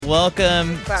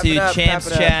Welcome to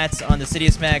Champs Chats on the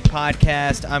Citius Mag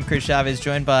podcast. I'm Chris Chavez,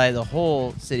 joined by the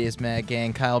whole Citius Mag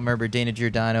gang: Kyle Merber, Dana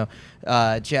Giordano,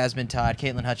 Jasmine Todd,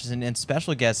 Caitlin Hutchison, and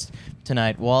special guest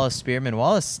tonight, Wallace Spearman.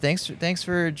 Wallace, thanks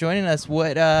for joining us.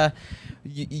 What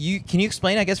you can you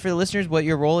explain, I guess, for the listeners, what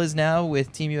your role is now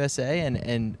with Team USA,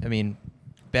 and I mean,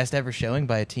 best ever showing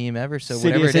by a team ever. So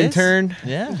whatever it is, intern.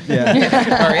 Yeah.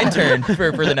 Our intern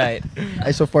for the night.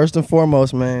 Hey, so first and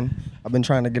foremost, man, I've been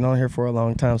trying to get on here for a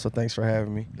long time, so thanks for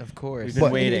having me. Of course. We've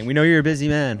been waiting. We know you're a busy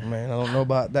man. Man, I don't know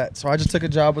about that. So I just took a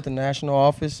job with the national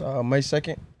office May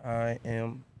 2nd. I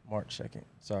am March 2nd.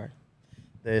 Sorry.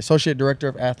 The Associate Director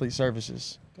of Athlete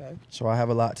Services. Okay. So I have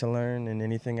a lot to learn, and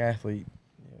anything athlete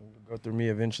will go through me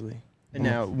eventually. And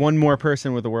now one more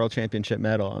person with a world championship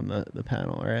medal on the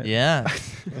panel, right? Yeah.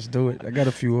 Let's do it. I got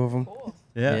a few of them. Cool.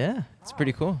 Yeah. It's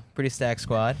pretty cool. Pretty stacked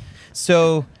squad.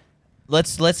 So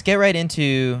let's get right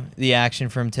into the action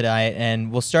from tonight,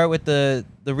 and we'll start with the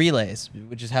relays,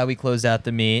 which is how we closed out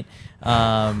the meet.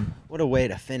 What a way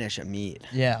to finish a meet.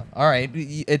 Yeah. All right.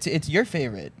 It's your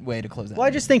favorite way to close out. Well, I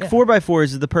just think 4x4s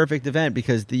is the perfect event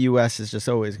because the U.S. is just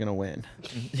always going to win.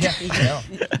 Yeah.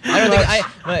 I don't think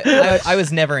I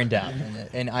was never in doubt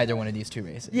in either one of these two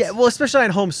races. Yeah. Well, especially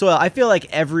on home soil, I feel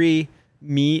like every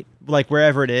meet, like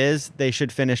wherever it is, they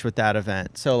should finish with that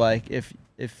event. So like if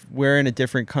we're in a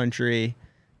different country,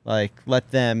 like let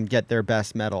them get their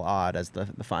best medal odd as the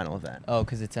final event. Oh,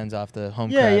 because it sends off the home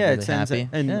crowd really happy.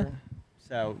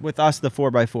 So with us, the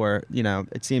 4x4,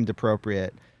 it seemed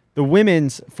appropriate. The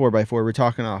women's 4x4, we're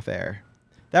talking off air.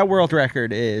 That world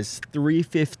record is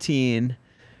 3:15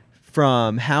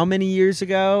 from how many years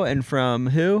ago and from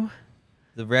who?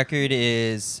 The record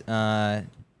is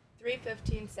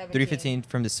 3:15:17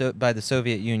 from by the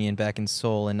Soviet Union back in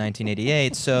Seoul in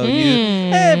 1988. So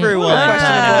everyone kind of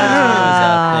was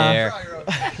out there.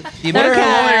 The American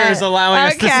lawyer is allowing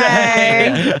us to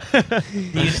say.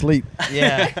 Sleep.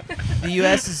 Yeah. The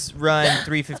U.S. has run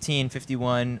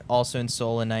 3:15:51 also in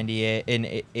Seoul in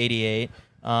 88.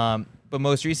 But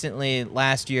most recently,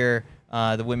 last year,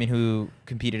 the women who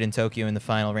competed in Tokyo in the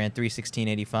final ran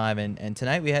 3:16:85, and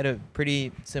tonight we had a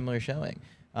pretty similar showing.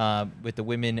 With the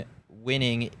women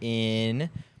winning in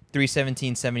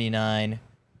 3:17:79,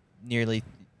 nearly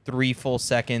 3 full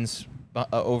seconds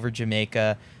over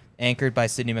Jamaica, anchored by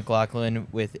Sydney McLaughlin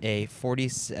with a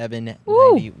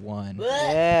 47:91.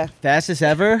 Yeah. Fastest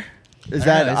ever?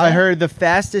 I heard the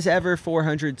fastest ever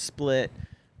 400 split.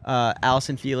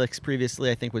 Allison Felix previously,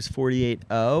 I think, was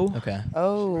 48:0. Okay.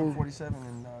 Oh. 47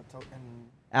 in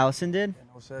Allison did?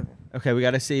 07. Okay, we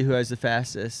got to see who has the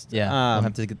fastest. Yeah, we'll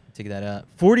have to take that up.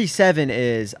 47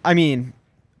 is,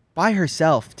 by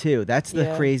herself, too. That's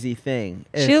the crazy thing.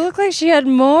 She looked like she had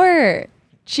more.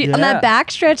 On that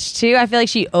backstretch, too, I feel like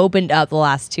she opened up the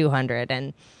last 200.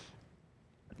 And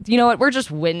you know what? We're just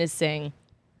witnessing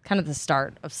kind of the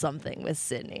start of something with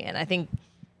Sydney. And I think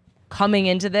coming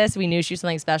into this, we knew she was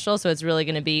something special. So it's really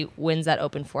going to be wins that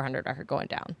open 400 record going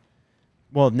down.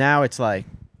 Well, now it's like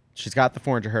she's got the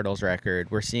 400 hurdles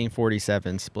record. We're seeing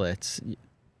 47 splits.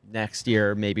 Next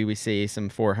year, maybe we see some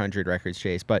 400 records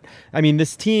chased. But,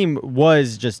 this team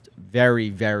was just very,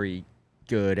 very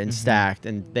good and stacked.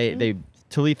 And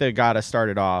Talitha got us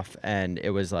started off, and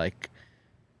it was like,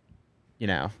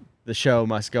 the show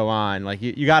must go on. Like,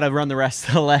 you got to run the rest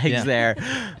of the legs there.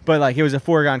 But, like, it was a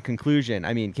foregone conclusion.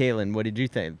 Caitlin, what did you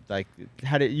think? Like,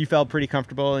 you felt pretty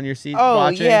comfortable in your seat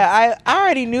watching? Oh, yeah. I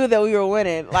already knew that we were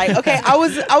winning. Like, okay, I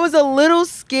was a little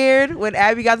scared when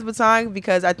Abby got the baton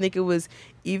because I think it was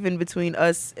even between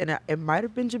us and it might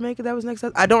have been Jamaica that was next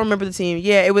up. I don't remember the team.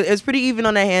 Yeah, it was pretty even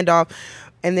on that handoff.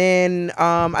 And then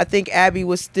I think Abby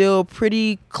was still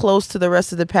pretty close to the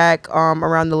rest of the pack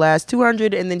around the last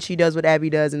 200. And then she does what Abby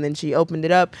does, and then she opened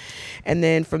it up. And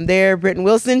then from there, Britton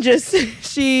Wilson just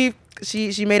she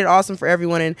made it awesome for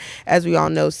everyone. And as we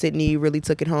all know, Sydney really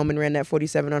took it home and ran that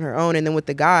 47 on her own. And then with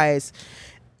the guys,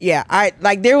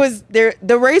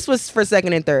 the race was for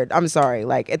second and third. I'm sorry.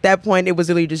 Like, at that point, it was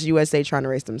really just USA trying to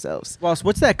race themselves. Well, so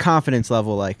what's that confidence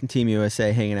level like in Team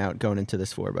USA hanging out going into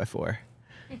this 4x4?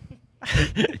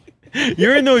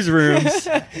 You're in those rooms.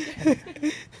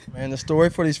 Man, the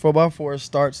story for these 4x4s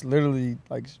starts literally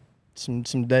like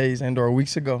some days and or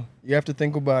weeks ago. You have to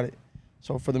think about it.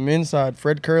 So for the men's side,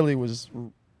 Fred Curley was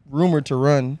rumored to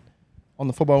run on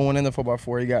the 4x1 and the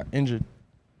 4x4. He got injured,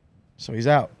 so he's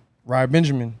out. Ryan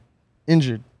Benjamin,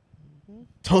 injured.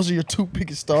 Those are your two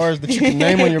biggest stars that you can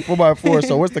name on your 4x4.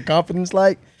 So what's the confidence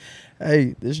like?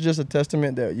 Hey, this is just a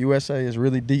testament that USA is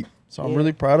really deep. So I'm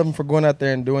really proud of them for going out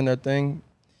there and doing their thing.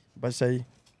 But say,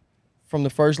 from the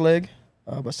first leg,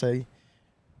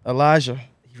 Elijah,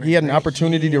 he had an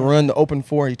opportunity to run the open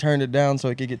 4. He turned it down so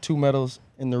he could get 2 medals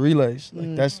in the relays.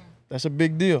 Like that's a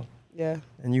big deal. Yeah.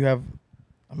 And you have,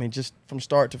 I mean, just from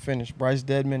start to finish, Bryce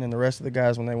Deadman and the rest of the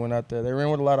guys when they went out there, they ran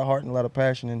with a lot of heart and a lot of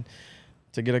passion. And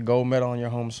to get a gold medal on your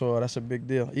home soil, that's a big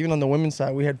deal. Even on the women's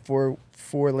side, we had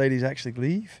four ladies actually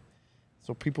leave.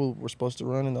 So people were supposed to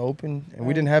run in the open, and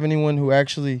we didn't have anyone who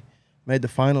actually made the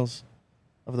finals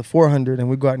of the 400, and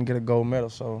we go out and get a gold medal.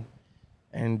 So,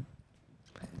 and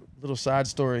little side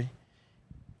story,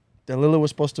 Delilah was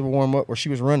supposed to warm up, or she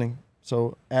was running.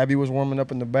 So Abby was warming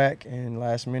up in the back, and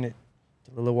last minute,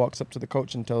 Delilah walks up to the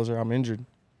coach and tells her, I'm injured.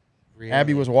 Really?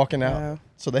 Abby was walking out. Wow.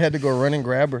 So they had to go run and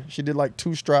grab her. She did like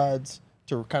 2 strides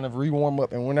to kind of re-warm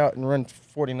up and went out and run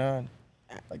 49.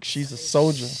 Like, she's a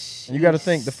soldier. And you got to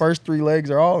think, the first 3 legs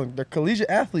they're collegiate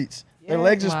athletes. Their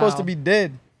legs are supposed to be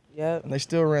dead. Yep. And they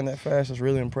still ran that fast. It's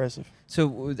really impressive.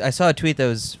 So I saw a tweet that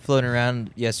was floating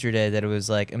around yesterday that it was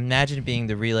like, imagine being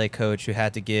the relay coach who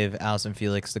had to give Allison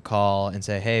Felix the call and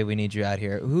say, hey, we need you out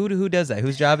here. Who does that?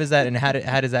 Whose job is that, and how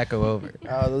does that go over?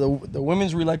 The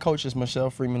women's relay coach is Michelle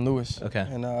Freeman Lewis. Okay.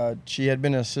 And she had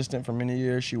been an assistant for many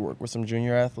years. She worked with some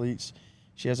junior athletes.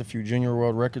 She has a few junior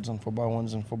world records on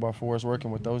 4x1s and 4x4s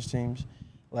working with those teams.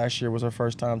 Last year was her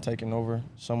first time taking over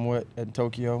somewhat at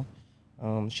Tokyo.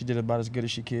 She did about as good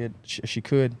as she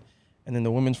could. And then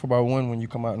the women's 4x1, when you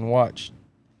come out and watch,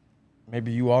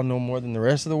 maybe you all know more than the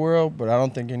rest of the world, but I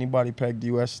don't think anybody pegged the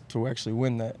U.S. to actually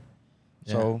win that.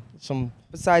 Yeah. So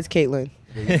besides Caitlin.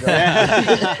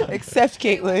 Except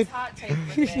Caitlin.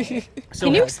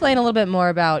 Can you explain a little bit more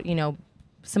about,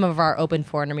 some of our open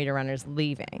 400 meter runners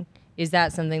leaving? Is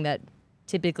that something that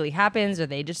typically happens, or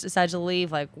they just decide to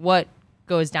leave? Like, what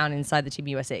goes down inside the Team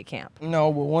USA camp? No,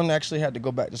 well, one actually had to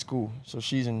go back to school. So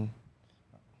she's in,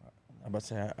 I'm about to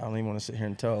say, I don't even want to sit here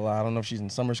and tell a lie. I don't know if she's in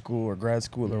summer school or grad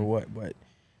school or what, but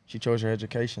she chose her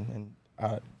education.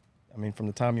 And I mean, from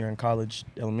the time you're in college,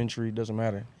 elementary, doesn't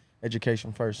matter.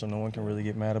 Education first, so no one can really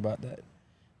get mad about that.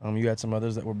 You had some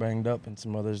others that were banged up and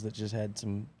some others that just had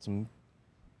some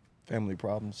family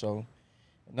problems. So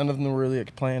none of them were really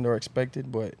planned or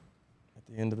expected, but at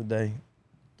the end of the day,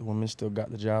 the women still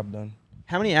got the job done.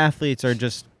 How many athletes are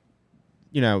just,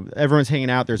 everyone's hanging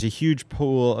out. There's a huge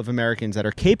pool of Americans that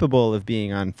are capable of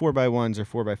being on 4x1s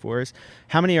or 4x4s.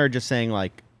 How many are just saying,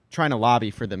 like, trying to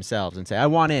lobby for themselves and say, I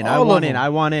want in, I want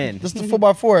in. This is the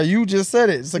 4x4. You just said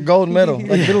it. It's a gold medal.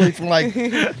 Like, literally from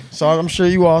so I'm sure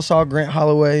you all saw Grant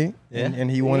Holloway, and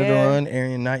he wanted to run.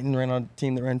 Arian Knighton ran on a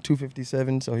team that ran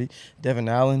 257. So Devin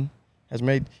Allen has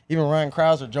made, even Ryan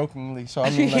Krauser jokingly. So,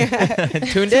 I mean, like.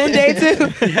 Tuned in. Day 2.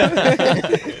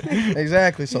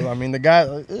 Exactly. So, I mean, the guy,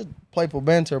 it's playful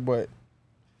banter, but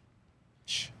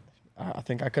I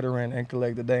think I could have ran ankle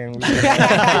leg today. And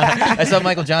I saw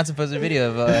Michael Johnson post a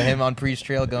video of him on Priest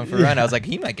Trail going for a run. I was like,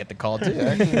 he might get the call too.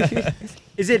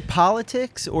 Is it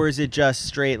politics, or is it just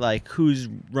straight, like, who's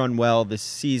run well this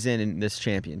season and this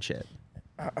championship?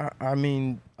 I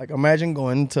mean, like, imagine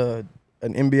going to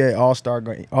an NBA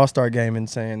All-Star game and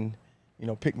saying,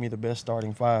 pick me the best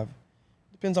starting 5.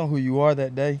 Depends on who you are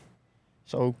that day.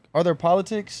 So are there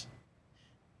politics?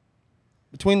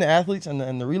 Between the athletes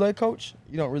and the relay coach,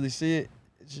 you don't really see it.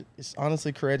 It's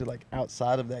honestly created like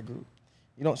outside of that group.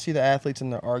 You don't see the athletes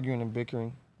and they're arguing and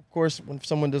bickering. Of course, when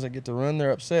someone doesn't get to run,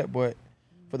 they're upset. But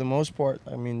for the most part,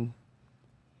 I mean,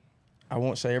 I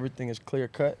won't say everything is clear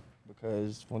cut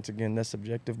because once again, that's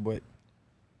subjective. But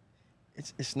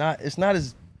it's not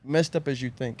as messed up as you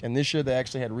think. And this year they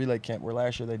actually had relay camp where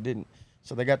last year they didn't.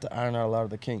 So they got to iron out a lot of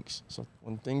the kinks. So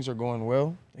when things are going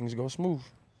well, things go smooth.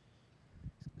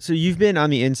 So you've been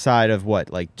on the inside of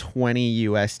what, like 20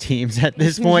 U.S. teams at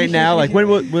this point now? Like when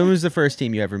was the first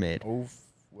team you ever made?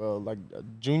 Like a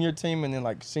junior team and then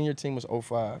like senior team was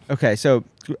 05. Okay, so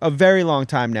a very long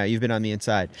time now you've been on the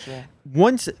inside. Sure.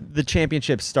 Once the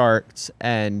championship starts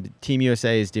and Team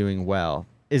USA is doing well,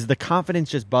 is the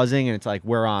confidence just buzzing and it's like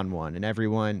we're on one and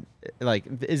everyone like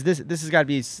this has got to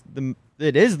be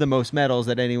it is the most medals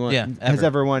that anyone has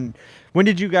ever won. When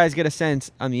did you guys get a sense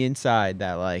on the inside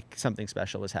that like something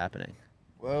special was happening?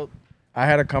 Well, I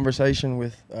had a conversation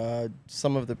with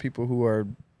some of the people who are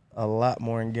a lot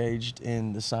more engaged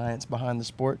in the science behind the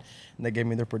sport, and they gave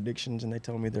me their predictions, and they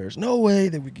told me there's no way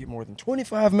that we get more than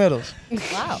 25 medals.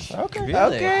 Wow. Okay.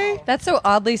 Really? Okay. That's so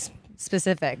oddly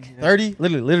specific. 30,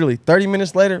 literally 30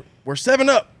 minutes later, we're 7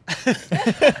 up.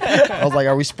 I was like,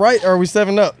 are we Sprite or are we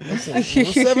 7 up? I said,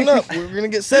 we're 7 up. We're going to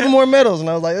get 7 more medals. And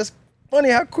I was like, that's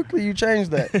funny how quickly you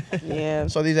changed that. Yeah.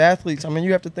 So these athletes, I mean,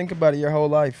 you have to think about it your whole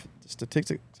life. The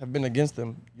statistics have been against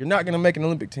them. You're not going to make an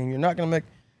Olympic team. You're not going to make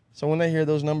So when they hear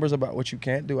those numbers about what you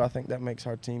can't do, I think that makes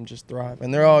our team just thrive.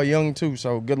 And they're all young too,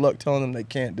 so good luck telling them they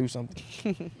can't do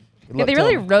something. Yeah, they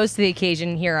really rose to the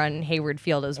occasion here on Hayward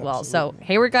Field as well. Absolutely. So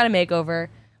Hayward got a makeover.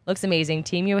 Looks amazing.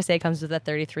 Team USA comes with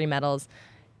 33 medals.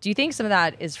 Do you think some of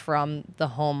that is from the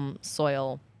home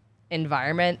soil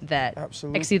environment that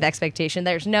Absolutely. exceed the expectation?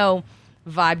 There's no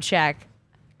vibe check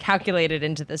calculated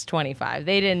into this 25.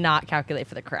 They did not calculate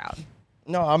for the crowd.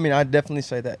 No, I mean, I'd definitely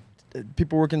say that.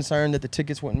 People were concerned that the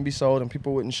tickets wouldn't be sold and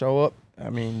people wouldn't show up. I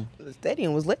mean, The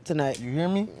stadium was lit tonight. you hear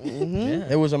me? Yeah.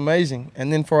 It was amazing.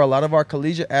 And then for a lot of our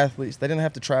collegiate athletes, they didn't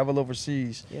have to travel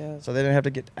overseas. Yeah. So they didn't have to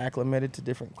get acclimated to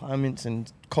different climates and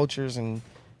cultures, and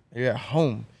they're at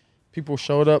home. People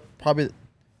showed up probably,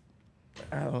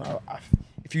 I don't know,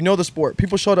 if you know the sport,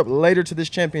 people showed up later to this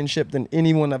championship than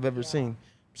anyone I've ever seen.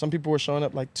 Some people were showing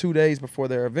up like 2 days before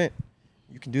their event.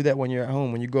 You can do that when you're at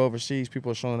home. When you go overseas,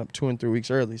 people are showing up 2 and 3 weeks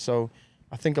early. So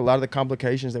I think a lot of the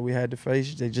complications that we had to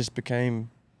face, they just became,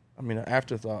 an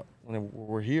afterthought when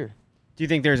we're here. Do you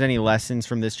think there's any lessons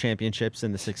from this championships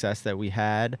and the success that we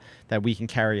had that we can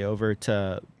carry over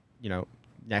to,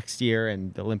 next year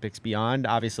and the Olympics beyond?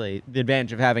 Obviously, the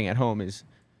advantage of having at home is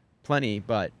plenty,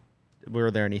 but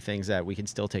were there any things that we can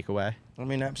still take away?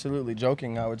 Absolutely.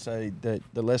 Joking, I would say that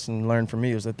the lesson learned from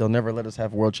me is that they'll never let us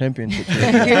have world championships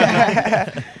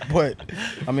here. But,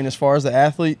 as far as the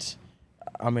athletes,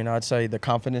 I'd say the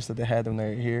confidence that they had when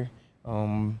they were here.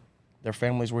 Their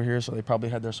families were here, so they probably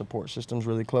had their support systems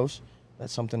really close.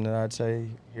 That's something that I'd say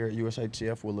here at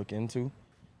USHCF we'll look into,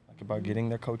 like about getting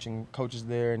their coaches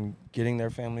there and getting their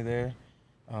family there.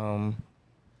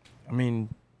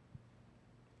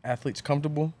 Athletes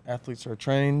comfortable. Athletes are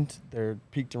trained. They're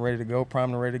peaked and ready to go,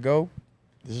 primed and ready to go.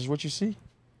 This is what you see.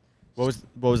 What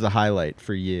was the highlight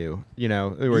for you?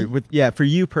 For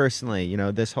you personally,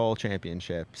 this whole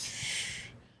championships.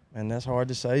 And that's hard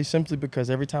to say, simply because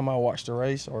every time I watched a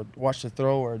race or watched a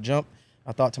throw or a jump,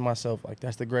 I thought to myself,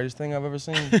 that's the greatest thing I've ever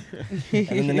seen. And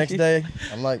then the next day,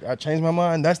 I'm like, I changed my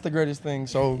mind. That's the greatest thing.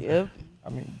 So, Yep.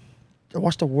 I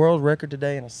watched a world record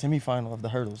today in a semifinal of the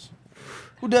hurdles.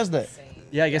 Who does that?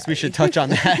 Yeah, I guess we should touch on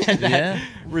that, Yeah.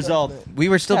 result. We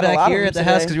were still Had a back lot of here them at the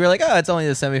house today. because we were like, it's only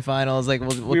the semifinals. Like, we'll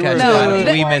We catch were- the No, final.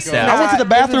 that- We missed I out. went to the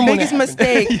bathroom when Biggest it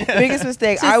mistake. Biggest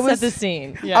mistake. Just I set was the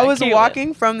scene. I was Caitlin.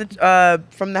 walking from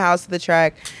the house to the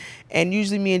track, and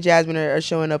usually me and Jasmine are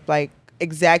showing up like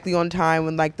exactly on time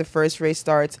when like the first race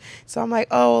starts. So I'm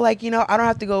like, I don't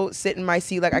have to go sit in my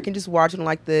seat. Like I can just watch it on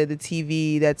like the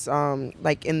TV that's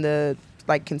like in the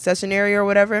like concession area or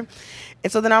whatever.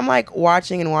 And so then I'm like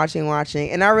watching, and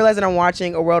I realize that I'm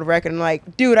watching a world record. And I'm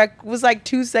like, dude, I was like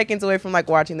 2 seconds away from like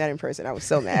watching that in person. I was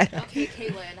so mad. Okay,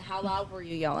 Caitlin, how loud were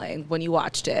you yelling when you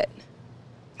watched it?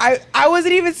 I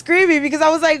wasn't even screaming because I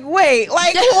was like, wait,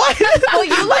 like what? Well,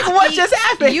 you like looked what just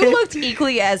happened? You looked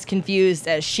equally as confused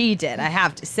as she did, I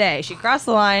have to say. She crossed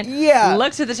the line, Yeah.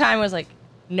 looked at the time, was like,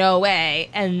 no way,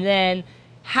 and then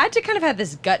had to kind of have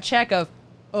this gut check of,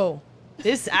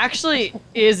 this actually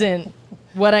isn't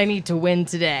what I need to win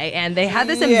today. And they had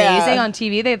this Yeah. amazing on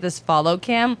TV. They have this follow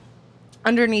cam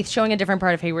underneath showing a different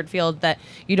part of Hayward Field that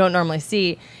you don't normally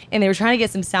see. And they were trying to get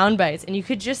some sound bites, and you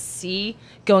could just see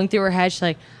going through her head. She's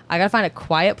like, I gotta find a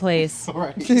quiet place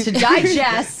to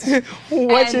digest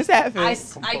What And just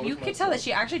happened? you could tell that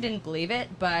she actually didn't believe it,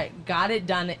 but got it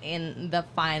done in the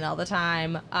final. The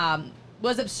time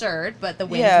was absurd, but the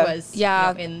wind Yeah. was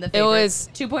Yeah, in the it favor. was-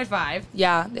 2.5.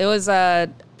 Yeah, it was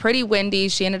pretty windy.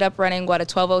 She ended up running, a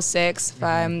 12:06, if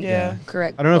I'm Yeah.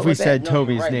 correct. I don't know if What we was it? said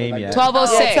Toby's name yet.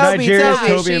 12:06. Yeah, Toby, Nigeria's Toby.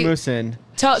 Toby She- Amusin.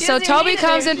 So doesn't Toby mean it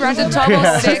comes there. in, runs at She's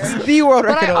 12:06. The world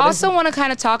But record I holder. also want to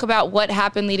kind of talk about what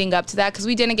happened leading up to that, because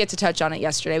we didn't get to touch on it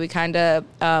yesterday. We kind of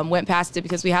went past it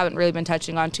because we haven't really been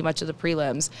touching on too much of the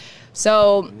prelims.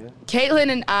 So Caitlin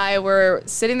and I were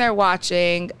sitting there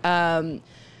watching.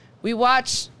 We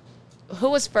watched, who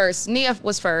was first? Nia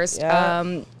was first.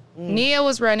 Yeah. Nia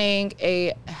was running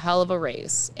a hell of a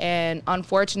race, and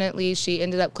unfortunately she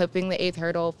ended up clipping the 8th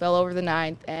hurdle, fell over the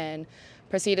 9th, and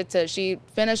she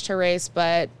finished her race,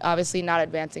 but obviously not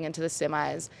advancing into the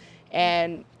semis.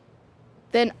 And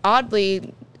then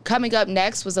oddly, coming up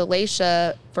next was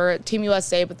Alacia for Team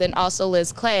USA, but then also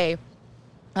Liz Clay.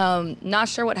 Not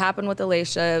sure what happened with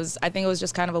Alacia. I think it was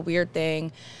just kind of a weird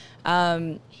thing. She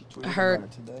tweeted Her- about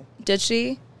it today. Did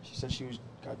she? She said she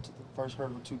got to the first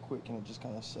hurdle too quick, and it just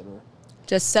kind of set her.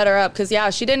 Just set her up, because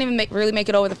she didn't even really make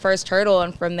it over the first hurdle,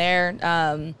 and from there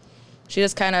she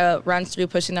just kind of runs through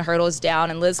pushing the hurdles down.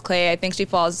 And Liz Clay, I think she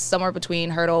falls somewhere between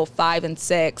hurdle 5 and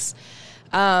 6.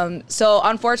 So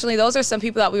unfortunately, those are some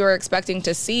people that we were expecting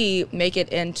to see make it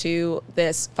into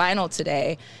this final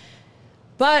today.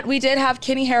 But we did have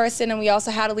Kenny Harrison, and we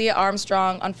also had Aaliyah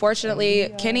Armstrong.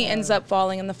 Unfortunately, Kenny ends up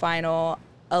falling in the final.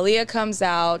 Aaliyah comes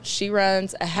out. She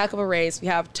runs a heck of a race. We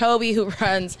have Toby, who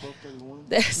runs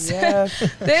this. Yeah. She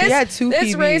had two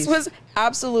This PBs. race was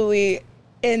absolutely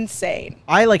insane.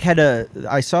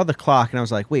 I saw the clock and I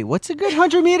was like, wait, what's a good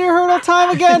 100-meter hurdle time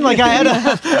again? Like I had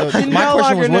a. My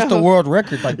question was, what's the world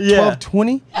record? Like Yeah.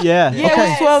 12:20? Yeah.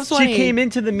 Yeah, it was 12:20. She came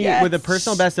into the meet with a Yes.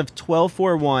 personal best of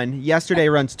 12:41. Yesterday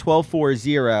runs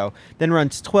 12:40, then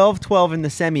runs 12:12 in the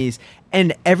semis,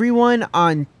 and everyone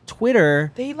on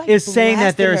Twitter They, like, is saying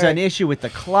that blasted there's her. an issue with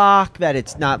the clock, that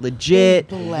it's not legit,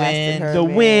 Blasted her, the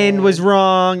man. wind was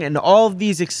wrong, and all of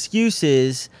these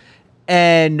excuses,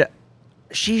 and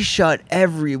she shut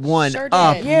everyone Sure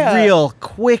up did. Yeah. real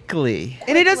quickly.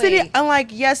 And it doesn't, Quickly. unlike,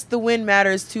 yes, the wind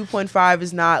matters, 2.5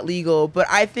 is not legal, but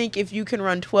I think if you can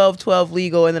run 12:12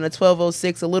 legal and then a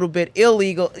 12:06 a little bit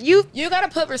illegal, you, You got to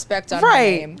put respect on her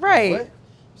right, name. right.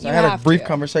 So You I had a have brief to.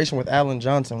 conversation with Alan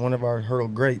Johnson, one of our hurdle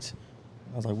greats.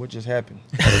 I was like, what just happened?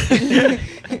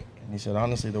 And he said,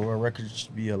 honestly, the world record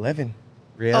should be 11.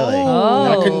 Really? Oh.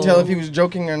 And I couldn't tell if he was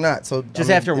joking or not. So Just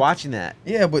I mean, after watching that.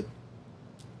 Yeah, but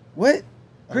what?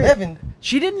 11?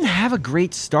 She didn't have a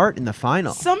great start in the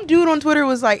final. Some dude on Twitter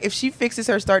was like, if she fixes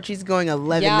her start, she's going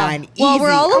 11-9 Yeah. easy. Well,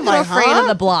 we're all a I'm little like, afraid huh? of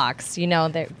the blocks. You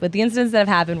know, with the incidents that have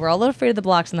happened, we're all a little afraid of the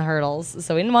blocks and the hurdles.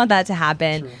 So we didn't want that to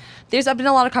happen. There's been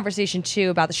a lot of conversation, too,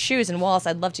 about the shoes. And Wallace,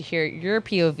 I'd love to hear your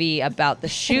POV about the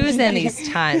shoes in these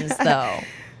times, though.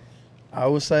 I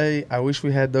would say I wish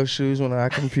we had those shoes when I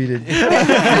competed.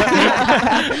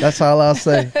 That's all I'll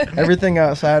say. Everything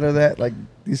outside of that, like,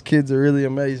 these kids are really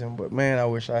amazing. But, man, I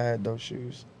wish I had those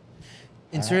shoes.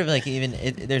 And sort of like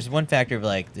there's one factor of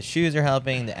like the shoes are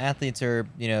helping, the athletes are,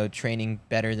 training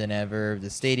better than ever, the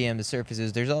stadium, the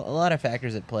surfaces, there's a lot of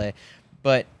factors at play.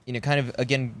 But, kind of,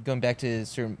 again, going back to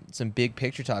sort of some big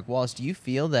picture talk, Wallace, do you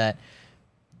feel that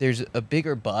there's a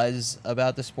bigger buzz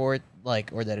about the sport,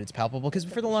 or that it's palpable? Because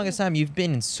for the longest time, you've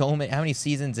been in how many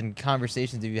seasons and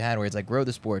conversations have you had where it's like, grow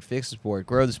the sport, fix the sport,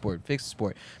 grow the sport, fix the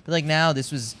sport. But, like, now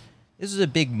this was a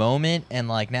big moment, and,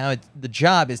 like, now the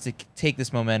job is to take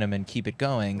this momentum and keep it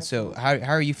going. So how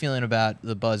are you feeling about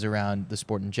the buzz around the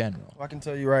sport in general? I can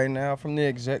tell you right now, from the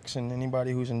execs and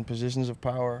anybody who's in positions of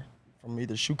power, from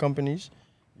either shoe companies,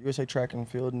 USA Track and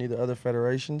Field, and either other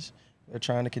federations, they're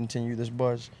trying to continue this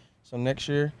buzz. So next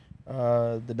year,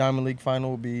 the Diamond League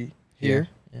final will be here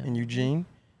Yeah. in Eugene.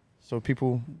 So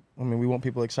we want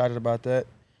people excited about that.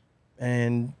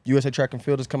 And USA Track and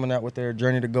Field is coming out with their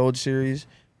Journey to Gold series,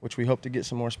 which we hope to get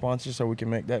some more sponsors so we can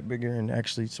make that bigger and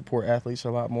actually support athletes a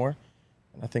lot more.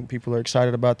 And I think people are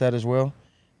excited about that as well.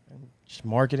 And just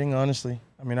marketing, honestly.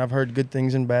 I mean, I've heard good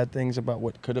things and bad things about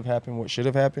what could have happened, what should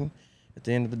have happened. At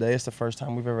the end of the day, it's the first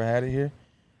time we've ever had it here.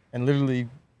 And literally,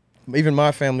 even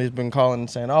my family has been calling and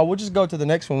saying, oh, we'll just go to the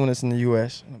next one when it's in the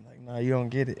U.S. And I'm like, nah, you don't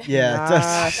get it. Yeah.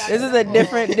 Nah, this is a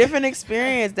different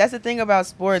experience. That's the thing about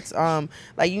sports.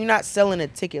 Like, you're not selling a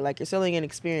ticket, like you're selling an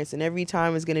experience, and every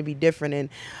time is going to be different. And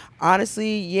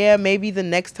honestly, yeah, maybe the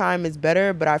next time is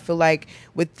better, but I feel like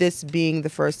with this being the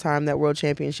first time that World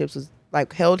Championships was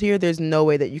held here, there's no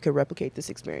way that you could replicate this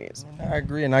experience. I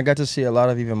agree. And I got to see a lot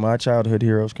of even my childhood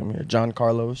heroes come here. John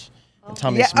Carlos and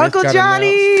Tommy Yeah, Smith Uncle got Johnny.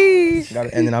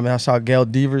 announced. And then I saw Gail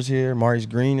Devers here. Maurice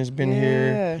Green has been here.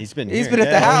 Yeah. He's been He's here. been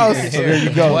at the Yeah. house. So there you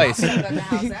go.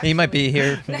 Twice. He might be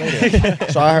here later.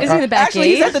 So I Is he in the back Actually,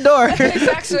 gate? he's at the door. He's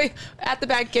actually at the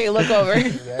back gate. Look over.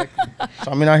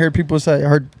 So, I mean, I heard people say, I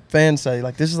heard fans say,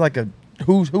 like, this is like a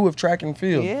who's who of track and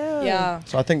field. Yeah. Yeah.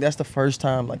 So I think that's the first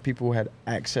time, like, people had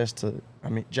access to,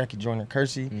 Jackie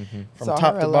Joyner-Kersee from Saw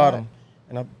top her to a lot.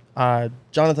 bottom. And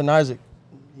Jonathan Isaac,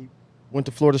 he went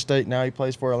to Florida State. Now he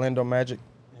plays for Orlando Magic.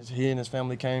 He and his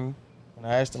family came, and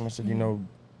I asked him, I said,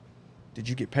 did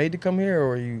you get paid to come here, or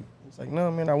are you? He's like, no,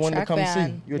 man, I wanted Track to come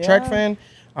fan. see. You a track Yeah. fan?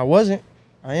 I wasn't.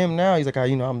 I am now. He's like,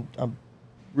 I'm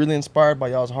really inspired by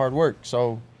y'all's hard work.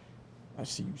 So I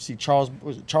see Charles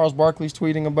Barkley's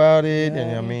tweeting about it,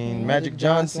 and I mean Magic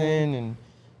Johnson, and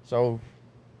so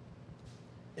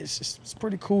it's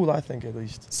pretty cool, I think, at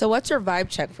least. So what's your vibe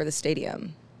check for the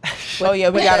stadium? Oh, yeah,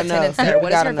 we With gotta the know. attendance there, We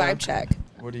What is gotta your know. vibe check?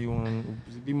 What do you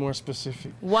want? Be more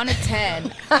specific. 1 to 10.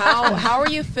 How are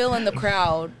you feeling the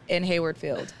crowd in Hayward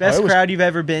Field? Best it was- crowd you've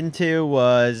ever been to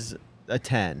was a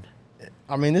 10.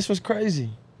 I mean, this was crazy.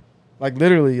 Like,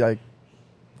 literally, like,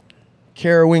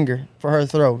 Kara Winger for her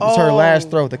throw. It's her Oh.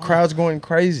 last throw. The crowd's going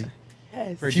crazy.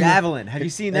 For She- javelin. Have you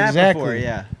seen that Exactly. before?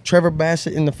 Yeah. Trevor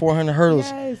Bassett in the 400 hurdles.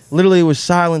 Yes. Literally, it was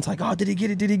silence. Like, oh, did he get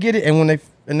it? Did he get it? And when they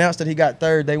announced that he got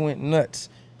third, they went nuts.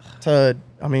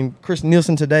 Chris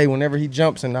Nielsen today, whenever he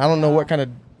jumps, and I don't know what kind of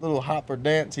little hop or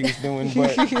dance he was doing,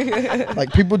 but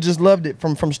like people just loved it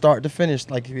from start to finish.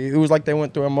 Like it was like they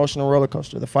went through an emotional roller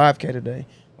coaster. The 5K today,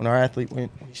 when our athlete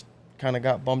went, he kind of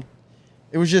got bumped.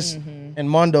 It was just in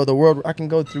Mondo, the world. I can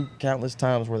go through countless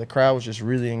times where the crowd was just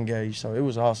really engaged. So it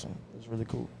was awesome. It was really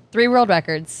cool. 3 world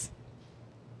records.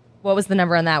 What was the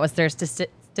number on that? Was there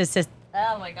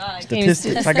oh my god, I can't even-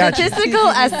 Statistics. I got you. statistical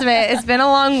estimate? It's been a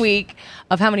long week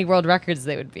of how many world records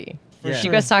they would be. Yeah.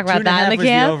 You guys talk about 2.5 that in the was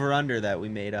camp? the over-under that we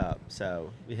made up,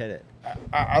 so we hit it.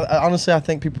 I honestly, I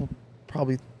think people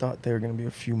probably thought there were going to be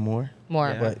a few more, More.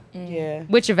 Yeah. but Yeah.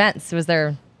 Which events was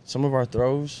there? some of our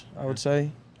throws, I would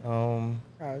say,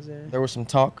 there was some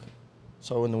talk.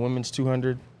 So in the women's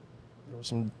 200, there were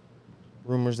some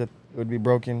rumors that it would be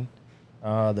broken.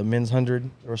 The men's 100,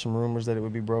 there were some rumors that it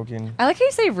would be broken. I like how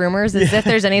you say rumors as if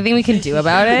there's anything we can do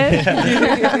about it.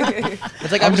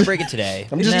 It's like I'm gonna break it today.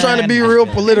 I'm just trying to be real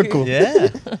political. Yeah.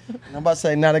 I'm about to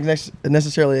say not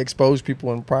necessarily expose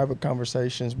people in private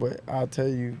conversations, but I'll tell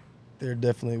you, there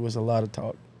definitely was a lot of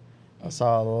talk. I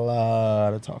saw a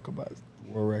lot of talk about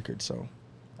world records, so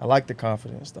I like the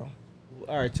confidence, though.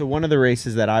 All right, so one of the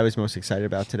races that I was most excited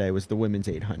about today was the women's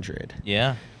 800.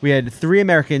 Yeah. We had 3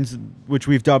 Americans, which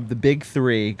we've dubbed the Big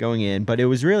 3 going in, but it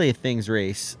was really a things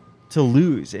race to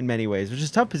lose in many ways, which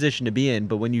is a tough position to be in.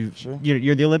 But when you're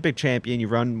the Olympic champion, you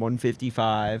run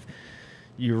 155,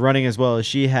 you're running as well as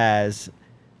she has,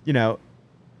 you know,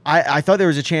 I thought there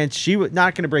was a chance she was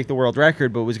not going to break the world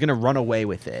record, but was going to run away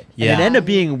with it. Yeah. And it ended up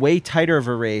being way tighter of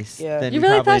a race Yeah. than You we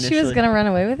really probably thought she was initially- going to run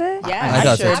away with it? Yeah, I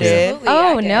thought so, sure too. did. Absolutely,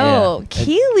 Oh, I did. no. Yeah.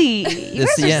 Keely. You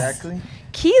This- guys are yeah. Exactly.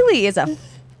 Keely is a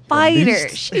fighter.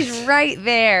 beast. She's right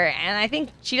there. And I think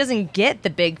she doesn't get the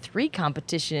big 3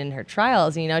 competition in her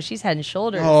trials. You know, she's head and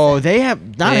shoulders. Oh, they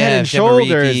have not head and Gemma Reekie,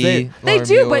 shoulders. They Laura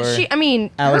do, but Muir. she, I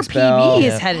mean, Alex her Bell. PB Yeah.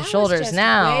 is head and That was shoulders just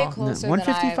now. way closer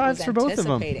 155s than I was for both of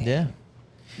 'em. anticipating. Yeah.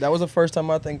 That was the first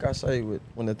time I think I say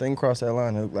when the thing crossed that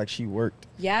line, it looked like she worked.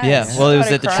 Yes. Yeah, well, it was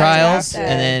Started at the crying trials, after.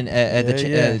 and then at the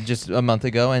Yeah. just a month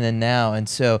ago, and then now, and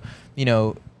so you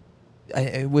know,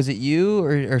 was it you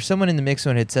or someone in the mix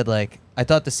one had said like, I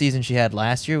thought the season she had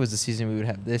last year was the season we would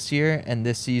have this year, and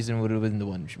this season would have been the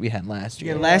one we had last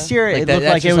year. Yeah, last year Like it that, looked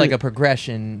that's like just it was like a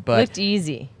progression, but Looked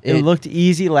easy. It looked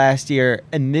easy last year,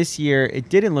 and this year it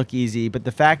didn't look easy. But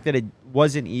the fact that it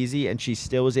wasn't easy, and she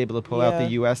still was able to pull out the Yeah.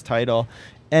 U.S. title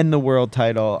and the world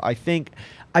title,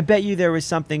 I bet you there was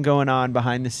something going on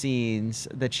behind the scenes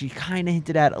that she kind of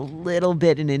hinted at a little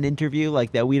bit in an interview,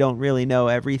 like that we don't really know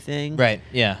everything. right,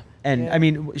 yeah. And Yeah. I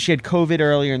mean, she had COVID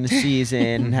earlier in the season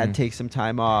and had to take some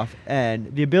time off.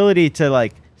 And the ability to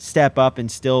like step up and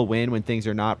still win when things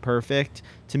are not perfect,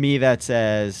 to me, that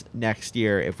says next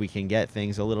year, if we can get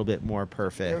things a little bit more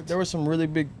perfect. There were some really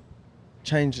big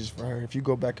changes for her. If you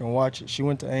go back and watch it, she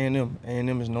went to A&M.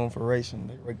 A&M is known for racing.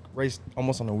 They race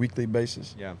almost on a weekly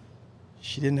basis. Yeah.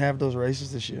 She didn't have those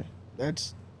races this year.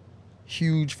 That's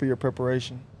huge for your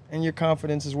preparation and your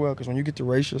confidence as well, because when you get to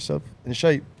race yourself in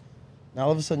shape, now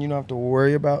all of a sudden you don't have to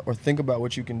worry about or think about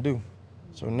what you can do.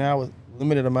 So now with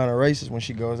limited amount of races, when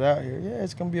she goes out here, yeah,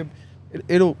 it's gonna be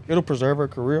it'll preserve her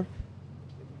career,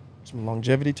 some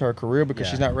longevity to her career because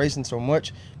Yeah. she's not racing so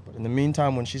much. But in the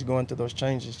meantime, when she's going through those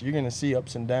changes, you're gonna see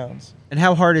ups and downs. And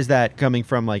how hard is that coming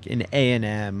from like an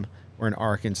A&M or an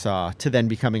Arkansas to then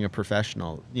becoming a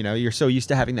professional? You know, you're so used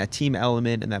to having that team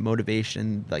element and that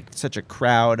motivation, like such a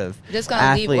crowd of You're just gonna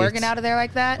athletes. leave Oregon out of there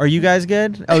like that? Are you guys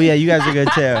good? Oh yeah, you guys are good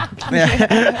too.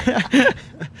 Yeah.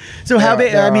 So how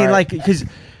big? they're I mean, all like, right. because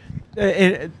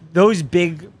those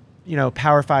big, you know,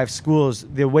 Power 5 schools,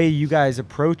 the way you guys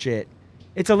approach it,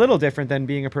 it's a little different than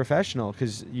being a professional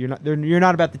because you're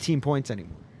not about the team points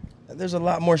anymore. There's a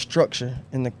lot more structure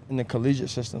in the collegiate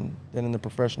system than in the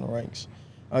professional ranks.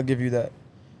 I'll give you that.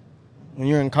 When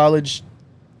you're in college,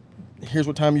 here's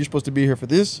what time you're supposed to be here for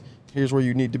this. Here's where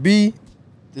you need to be.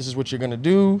 This is what you're gonna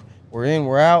do. We're in,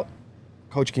 we're out.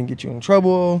 Coach can get you in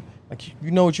trouble. Like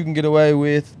you know what you can get away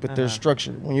with, but there's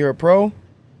structure. When you're a pro,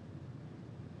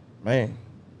 man,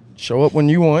 show up when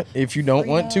you want. If you don't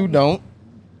want to, don't.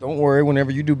 Don't worry.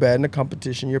 Whenever you do bad in the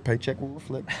competition, your paycheck will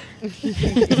reflect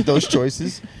those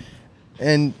choices.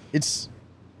 And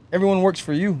everyone works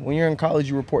for you. When you're in college,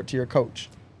 you report to your coach.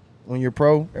 When you're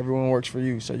pro, everyone works for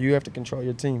you. So you have to control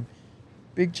your team.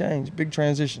 Big change, big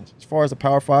transitions. As far as the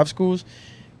Power 5 schools,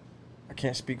 I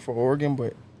can't speak for Oregon,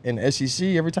 but in the SEC,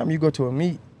 every time you go to a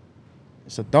meet,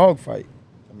 it's a dogfight.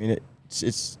 I mean,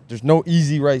 there's no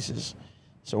easy races.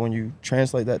 So when you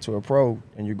translate that to a pro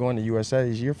and you're going to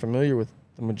USA's, you're familiar with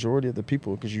the majority of the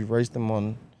people because you've raced them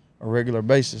on a regular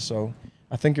basis. So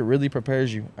I think it really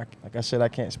prepares you. Like I said, I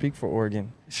can't speak for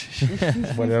Oregon,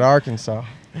 but at Arkansas.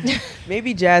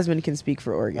 Maybe Jasmine can speak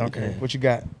for Oregon. Okay, what you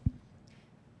got?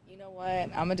 You know what? I'm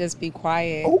gonna just be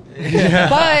quiet.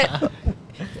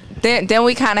 But then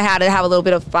we kind of had to have a little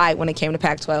bit of fight when it came to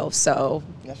Pac-12. So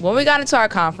when we got into our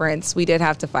conference, we did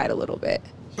have to fight a little bit.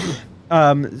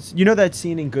 You know that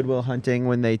scene in Good Will Hunting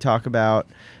when they talk about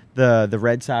the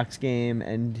Red Sox game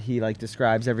and he like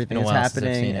describes everything Been a that's while since I've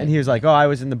happening seen it. and he was like, "Oh, I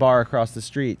was in the bar across the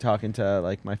street talking to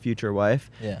like my future wife."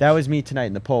 Yeah. That was me tonight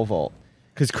in the pole vault.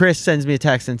 Because Chris sends me a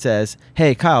text and says,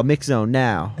 "Hey, Kyle, mix zone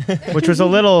now," which was a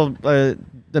little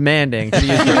demanding to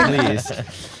use the please.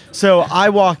 So I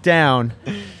walk down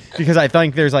because I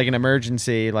think there's like an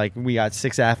emergency. Like we got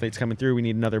 6 athletes coming through. We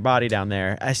need another body down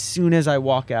there. As soon as I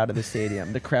walk out of the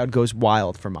stadium, the crowd goes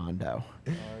wild for Mondo.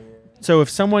 So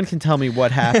if someone can tell me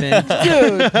what happened,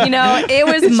 Dude, You know, it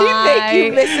was did she my. make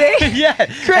you miss it? yeah.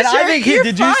 Chris, And I think you're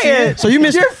did you see fired. it? So you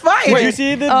missed. You're fired. Did you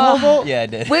see the pole vault? Yeah, I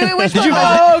did. Wait, which Did you- one?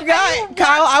 Oh God,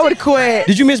 Kyle, I would quit.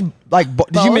 Did you miss did you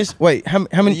Both? miss? Wait, how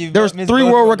many? You There was missed 3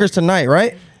 both world of them. records tonight,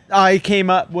 right? I came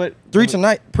up with 3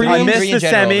 tonight. I Prelims missed Three in the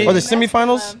general. semi. or the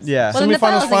semifinals. Yeah. Well, then the Semifinals,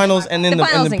 finals finals, didn't and then count. The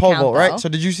finals the didn't pole count, vault, right? though. So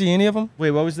did you see any of them?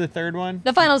 Wait, what was the third one?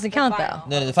 The finals didn't count though.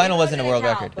 No, the final wasn't a world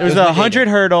record. It was with 100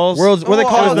 hurdles. World's what they Oh,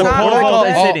 call it? the What pole they call vault it?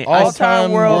 in Sydney.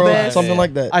 All-time world world, best. something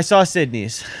like that. I saw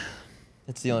Sydney's.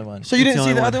 It's the only one. So you It's didn't the see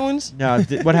only the one. other ones? No,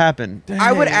 what happened?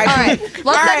 I would actually.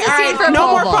 Let's set the scene for a no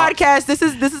pole more vault. podcasts. This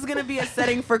is gonna be a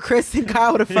setting for Chris and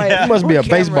Kyle to fight. Yeah. You must be a on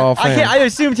camera. baseball I fan.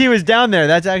 assumed he was down there.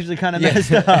 That's actually kind of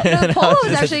messed up. The pole was Just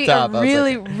at the actually top, I a was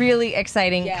really, like- really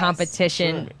exciting Yes,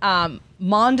 competition.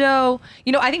 Mondo,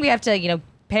 I think we have to,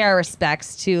 pay our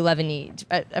respects to Leveni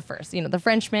at first. The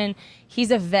Frenchman,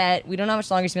 he's a vet. We don't know how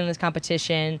much longer he's been in this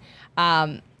competition.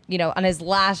 On his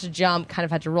last jump, kind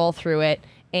of had to roll through it.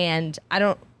 And I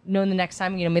don't know the next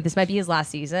time, this might be his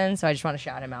last season. So I just want to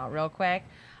shout him out real quick.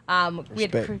 We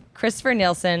had Respect. Christopher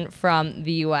Nielsen from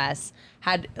the U.S.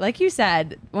 had, like you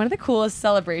said, one of the coolest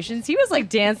celebrations. He was like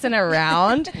dancing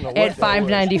around at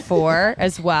 594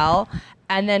 as well.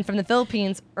 And then from the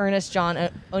Philippines, Ernest John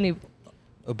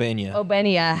Obania.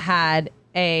 Obenia had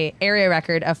a area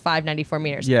record of 594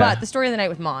 meters. Yeah. But the story of the night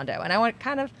with Mondo, and I want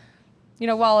kind of,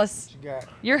 Wallace,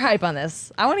 you're hype on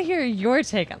this. I want to hear your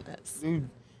take on this. Dude,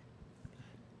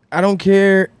 I don't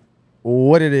care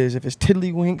what it is. If it's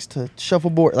tiddlywinks to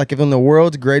shuffleboard, like if when the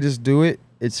world's greatest do it,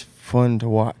 it's fun to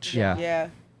watch. Yeah. Yeah,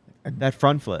 That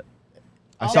front flip.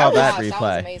 I Oh saw my that gosh, was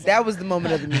replay. amazing. that was the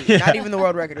moment of the meet. Not even the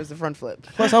world record. It was the front flip.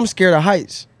 Plus, I'm scared of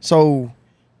heights, so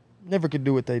never could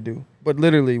do what they do. But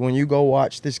literally, when you go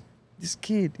watch this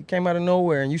kid, he came out of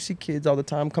nowhere, and you see kids all the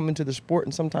time come into the sport,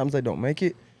 and sometimes they don't make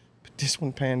it. But this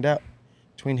one panned out.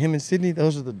 Between him and Sydney,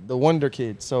 those are the wonder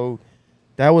kids. So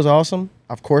that was awesome.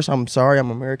 Of course, I'm sorry, I'm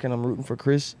American. I'm rooting for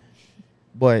Chris,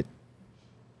 but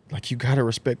like you gotta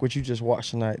respect what you just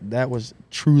watched tonight. That was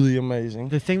truly amazing.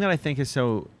 The thing that I think is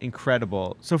so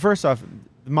incredible. So first off,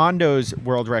 Mondo's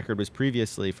world record was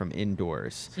previously from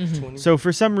indoors. So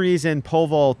for some reason, pole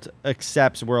vault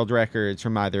accepts world records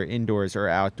from either indoors or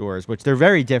outdoors, which they're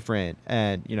very different.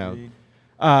 And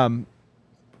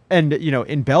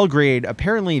in Belgrade,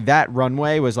 apparently that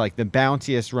runway was like the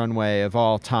bounciest runway of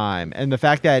all time. And the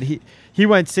fact that he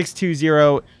went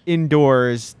 620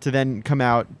 indoors to then come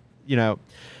out,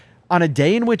 on a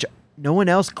day in which no one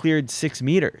else cleared 6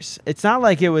 meters. It's not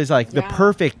like it was like the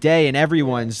perfect day and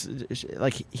everyone's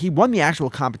like he won the actual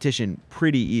competition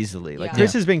pretty easily. Like Yeah.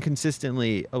 Chris has been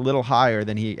consistently a little higher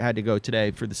than he had to go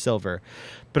today for the silver.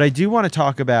 But I do want to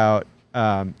talk about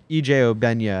EJ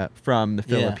Obenia from the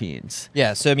Philippines.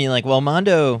 Yeah, so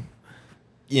Mondo,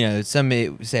 some may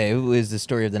say it was the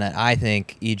story of the night. I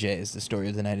think EJ is the story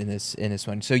of the night in this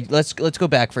one. So let's go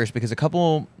back first because a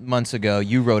couple months ago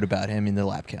you wrote about him in the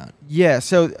lap count. Yeah,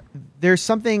 so there's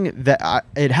something that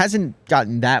it hasn't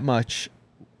gotten that much,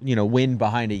 wind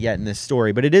behind it yet in this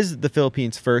story, but it is the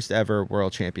Philippines' first ever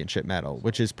world championship medal,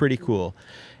 which is pretty cool.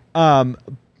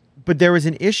 But there was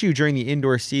an issue during the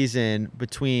indoor season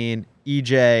between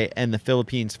EJ and the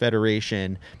Philippines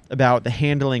Federation about the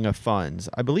handling of funds.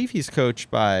 I believe is he coached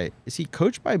by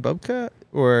Bubka?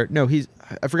 Or no,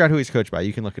 I forgot who he's coached by.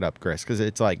 You can look it up, Chris, because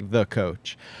it's like the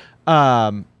coach.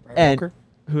 Brad Walker?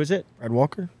 Who is it? Brad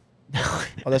Walker? Oh,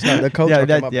 that's not the coach. Yeah, Okay,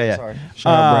 that- my yeah, bad. yeah. Sorry.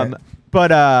 Shout out Brad.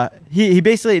 But he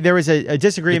basically, there was a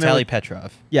disagreement. Vitaly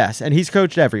Petrov. Yes, and he's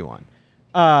coached everyone.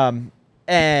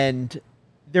 And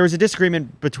there was a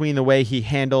disagreement between the way he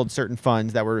handled certain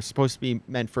funds that were supposed to be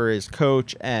meant for his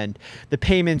coach, and the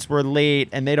payments were late,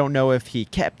 and they don't know if he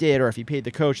kept it or if he paid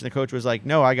the coach, and the coach was like,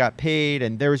 no, I got paid,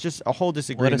 and there was just a whole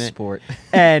disagreement. What a sport.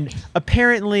 And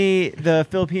apparently the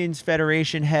Philippines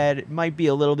Federation head might be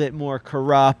a little bit more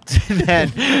corrupt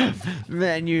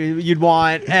than you'd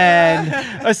want,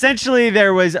 and essentially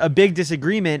there was a big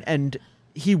disagreement, and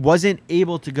he wasn't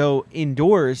able to go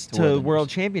indoors to World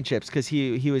Championships because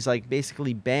he was like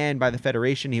basically banned by the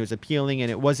federation. He was appealing and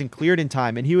it wasn't cleared in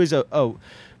time. And he was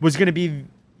was going to be,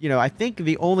 I think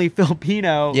the only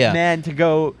Filipino man to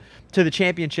go to the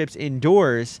championships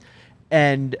indoors,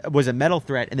 and was a medal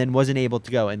threat, and then wasn't able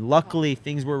to go. And luckily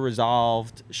things were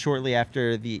resolved shortly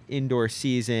after the indoor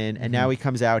season. And now he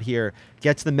comes out here,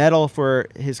 gets the medal for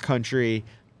his country,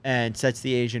 and sets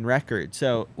the Asian record.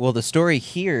 So, well, the story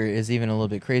here is even a little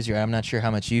bit crazier. I'm not sure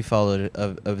how much you followed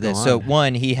of this. So,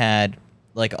 one, he had,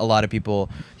 like a lot of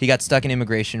people, he got stuck in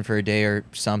immigration for a day or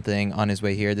something on his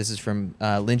way here. This is from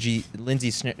Lindsay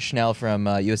Schnell from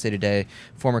USA Today,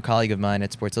 former colleague of mine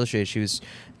at Sports Illustrated. She was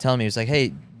telling me, it was like,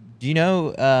 hey, do you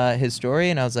know his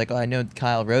story? And I was like, oh, I know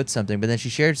Kyle wrote something. But then she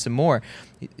shared some more.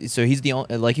 So he's the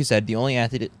only, like you said, the only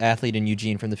athlete in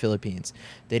Eugene from the Philippines.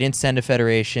 They didn't send a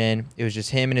federation. It was just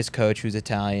him and his coach, who's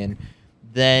Italian.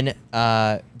 Then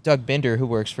Doug Binder, who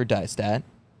works for Diestat,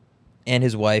 and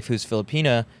his wife, who's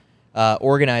Filipina,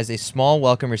 organized a small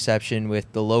welcome reception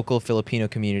with the local Filipino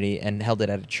community and held it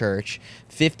at a church.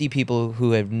 50 people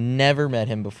who have never met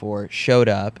him before showed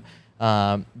up.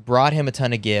 Brought him a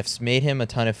ton of gifts, made him a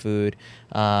ton of food,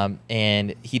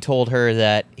 and he told her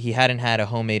that he hadn't had a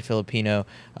homemade Filipino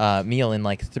meal in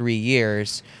like 3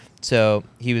 years. So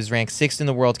he was ranked 6th in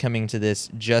the world coming to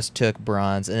this, just took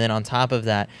bronze. And then on top of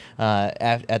that,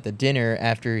 at the dinner,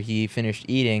 after he finished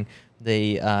eating,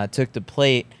 they took the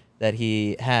plate that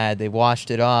he had, they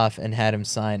washed it off and had him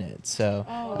sign it. So,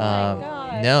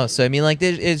 no. So, I mean, like,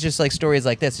 it's just like stories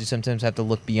like this. You sometimes have to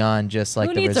look beyond just like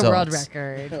Who the needs results. a world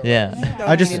record? Yeah.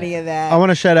 Don't need any of that. I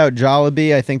want to shout out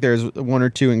Jollibee. I think there's one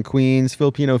or two in Queens.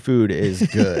 Filipino food is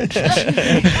good.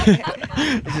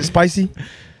 Is it spicy?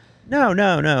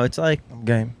 No. It's like,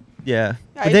 Game. yeah. Yeah,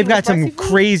 But you they've want got some spicy food?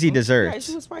 crazy Yeah, desserts.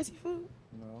 you want spicy food?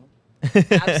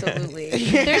 Absolutely.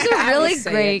 There's a I really would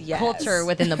say great yes. culture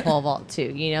within the pole vault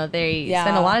too. They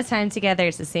spend a lot of time together.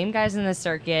 It's the same guys in the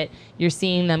circuit. You're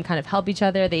seeing them kind of help each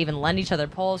other. They even lend each other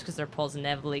poles because their poles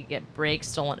inevitably get breaks,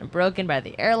 stolen, and broken by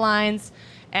the airlines.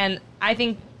 And I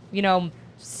think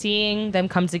seeing them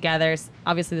come together.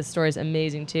 Obviously, the story is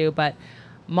amazing too. But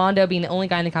Mondo being the only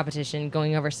guy in the competition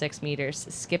going over 6 meters,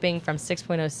 skipping from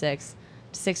 6.06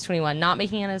 to 6.21, not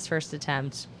making it on his first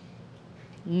attempt,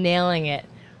 nailing it.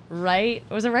 Right?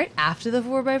 Was it right after the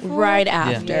 4x4? Right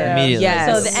after. Yeah, immediately.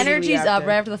 Yes. So the energy's up after.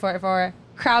 right after the 4x4.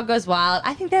 Crowd goes wild.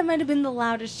 I think that might have been the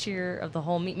loudest cheer of the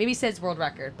whole meet. Maybe says world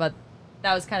record, but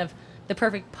that was kind of the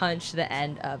perfect punch to the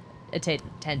end of a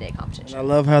 10-day competition. I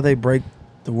love how they break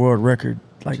the world record.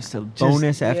 Like Just a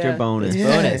bonus after yeah. bonus. Yeah.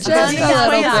 Bonus. Just He's a little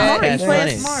playing bit. smart. He's That's playing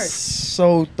funny. smart.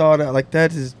 so thought out. Like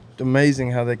that is amazing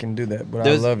how they can do that. But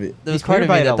I love it. There was He's part of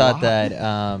cleared me by that a thought lot.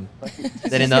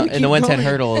 that in the 110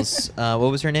 hurdles, what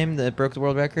was her name that broke the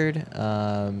world record?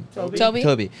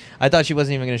 Toby? I thought she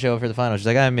wasn't even going to show up for the final. She's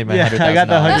like, I made my Yeah, $100,000. I got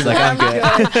the She's like, I'm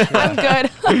good.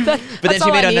 I'm good. But then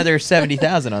she made another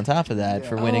 70,000 on top of that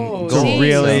for winning Oh, It's a gold. Jeez.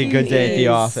 really So- good day at the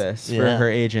Jeez. office for Yeah. her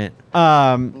agent.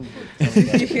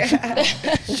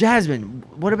 Jasmine,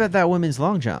 what about that women's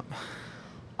long jump?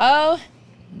 Oh,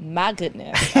 my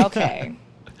goodness. Okay.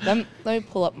 let me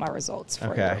pull up my results for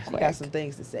Okay. you You real quick. got some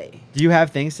things to say. Do you have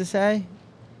things to say?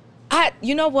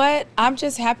 You know what? I'm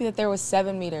just happy that there was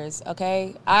 7 meters.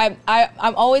 Okay, I'm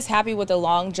always happy with the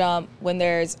long jump when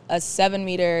there's a 7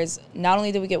 meters. Not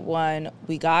only did we get 1,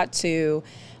 we got 2.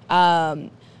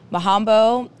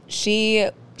 Mahambo,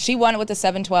 she won it with the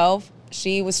 7:12.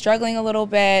 She was struggling a little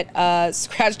bit,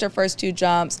 scratched her first 2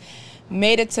 jumps,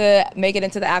 make it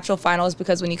into the actual finals,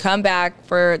 because when you come back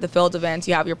for the field events,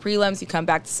 you have your prelims, you come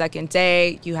back the second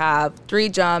day, you have 3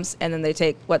 jumps, and then they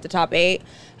take the top 8,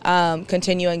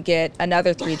 continue and get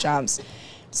another 3 jumps.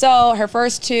 So her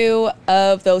first 2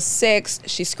 of those 6,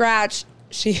 she scratched.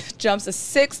 She jumps a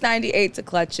 6.98 to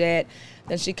clutch it.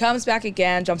 Then she comes back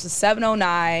again, jumps a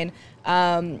 7.09.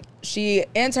 She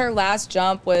ends her last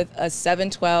jump with a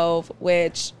 7.12,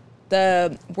 which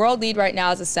the world lead right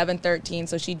now is a 7.13,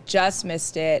 so she just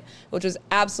missed it, which was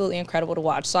absolutely incredible to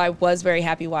watch. So I was very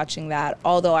happy watching that,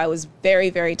 although I was very,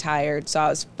 very tired. So I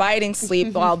was fighting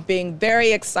sleep while being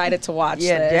very excited to watch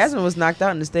Yeah, this. Jasmine was knocked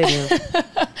out in the stadium.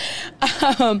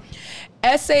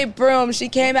 Essay Broom, she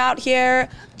came out here,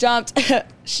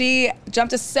 she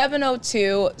jumped a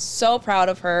 7:02. So proud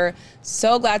of her.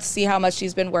 So glad to see how much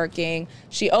she's been working.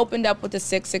 She opened up with a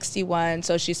 6:61,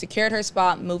 so she secured her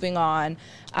spot, moving on.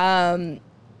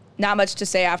 Not much to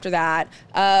say after that.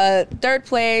 Third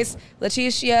place,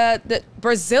 Leticia, the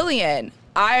Brazilian.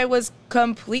 I'm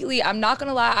not going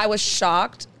to lie, I was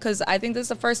shocked because I think this is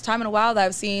the first time in a while that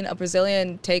I've seen a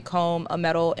Brazilian take home a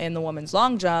medal in the women's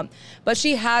long jump. But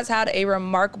she has had a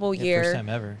remarkable year. First time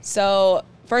ever. So,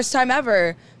 first time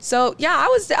ever. So, yeah,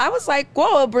 I was like,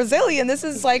 whoa, a Brazilian, this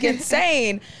is like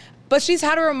insane. But she's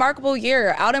had a remarkable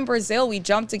year. Out in Brazil, we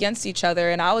jumped against each other,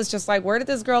 and I was just like, where did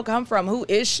this girl come from? Who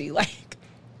is she? Like,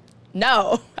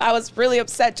 no. I was really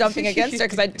upset jumping against her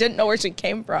because I didn't know where she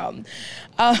came from.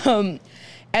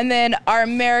 And then our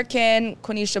American,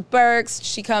 Quenisha Burks,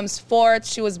 she comes fourth.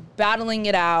 She was battling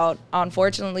it out.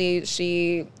 Unfortunately,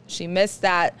 she missed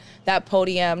that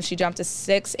podium. She jumped to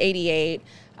 6:88.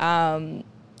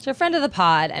 She's a friend of the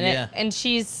pod, and Yeah. and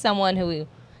she's someone who,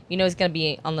 is going to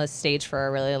be on the stage for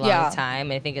a really long time.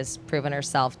 And I think has proven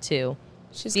herself to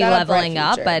She's be got a bright leveling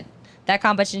up. future. But that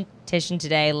competition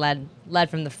today led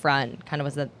from the front, kind of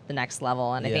was the next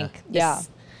level. And I Yeah. think Yeah.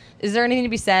 Is there anything to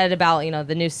be said about,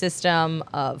 the new system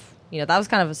of, that was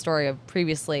kind of a story of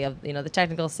previously of, the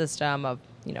technical system of,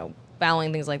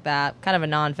 fouling, things like that, kind of a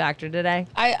non-factor today?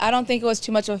 I don't think it was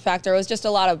too much of a factor. It was just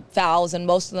a lot of fouls, and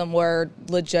most of them were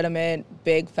legitimate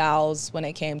big fouls when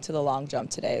it came to the long jump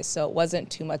today. So it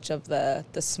wasn't too much of the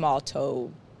small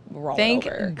toe rolling Thank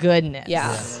over. goodness.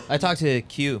 Yeah. I talked to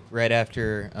Q right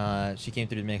after she came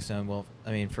through the mix zone. Well,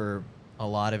 I mean, for a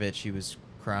lot of it, she was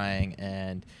crying,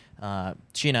 and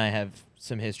she and I have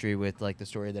some history with like the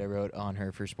story that I wrote on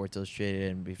her for Sports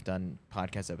Illustrated, and we've done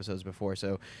podcast episodes before.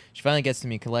 So she finally gets to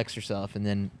me, collects herself, and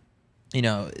then,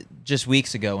 just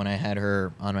weeks ago when I had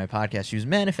her on my podcast, she was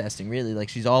manifesting really. Like,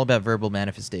 she's all about verbal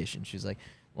manifestation. She's like,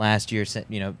 last year,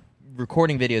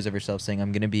 recording videos of herself saying,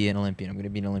 I'm going to be an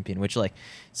Olympian, which, like,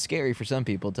 scary for some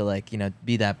people to, like,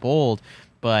 be that bold.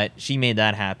 But she made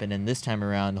that happen. And this time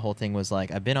around, the whole thing was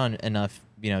like, I've been on enough,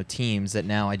 teams that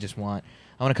now I want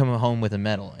to come home with a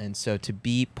medal. And so to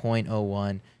be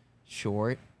 0.01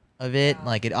 short of it,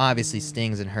 like, it obviously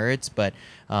stings and hurts, but,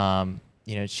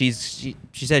 she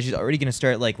said she's already going to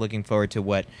start, like, looking forward to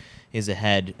what is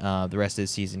ahead the rest of the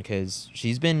season, because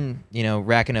she's been,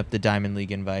 racking up the Diamond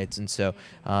League invites. And so,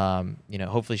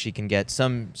 hopefully she can get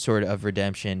some sort of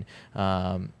redemption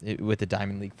with the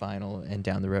Diamond League final and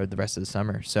down the road the rest of the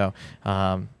summer. So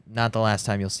not the last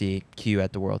time you'll see Q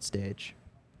at the world stage.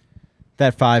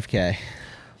 That 5K.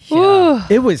 Ooh.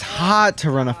 It was hot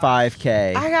to run a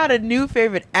 5K. I got a new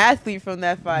favorite athlete from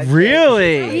that 5K.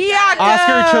 Really? Yeah,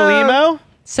 Oscar Cholimo?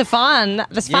 Stefan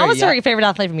was your favorite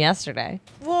athlete from yesterday.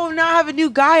 Well, now I have a new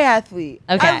guy athlete.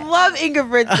 Okay. I love Inga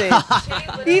Britson.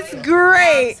 He's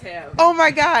great. Oh my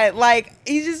God. Like,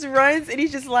 he just runs and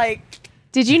he's just like,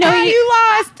 Did you know you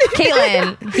lost.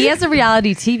 Caitlin, he has a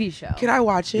reality TV show. Can I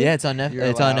watch it? Yeah, it's on Netflix. You're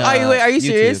It's on. allowed. Are you YouTube.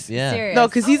 serious? Yeah. Serious. No,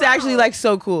 because he's actually like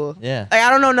so cool. Yeah. Like, I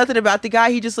don't know nothing about the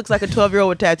guy. He just looks like a 12-year-old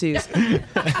with tattoos.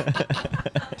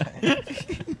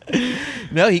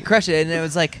 No, he crushed it, and it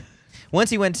was like, once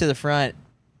he went to the front,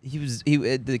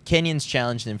 the Kenyans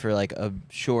challenged him for like a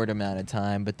short amount of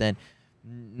time, but then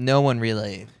no one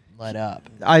really let up.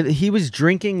 He was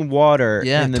drinking water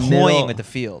Yeah, in the toying middle. with the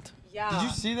field. Yeah. Did you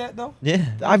see that though? Yeah.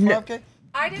 I've ne- 5K?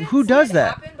 I didn't Who see does it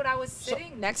that? happen, but I was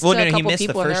sitting next Well, to no, a he couple missed the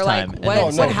people, and first they're like, time, and what, then-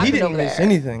 what No, happened he didn't over miss there?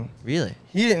 anything. Really?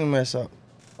 He didn't mess up.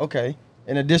 Okay.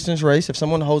 In a distance race, if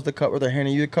someone holds the cup or they're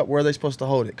handing you the cup, where are they supposed to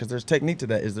hold it? Because there's technique to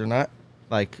that, is there not?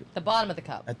 Like, The bottom of the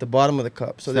cup. At the bottom of the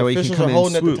cup. So That the way you can officials come are in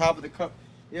holding at swoop. the top of the cup.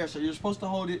 Yeah, so you're supposed to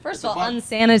hold it. First at of the all, bottom.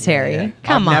 unsanitary. Yeah.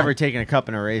 Come I've on. never taken a cup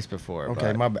in a race before. Okay,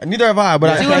 but- my bad. Neither have I,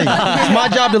 but it's my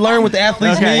job to learn what the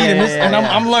athletes Okay, need, yeah, and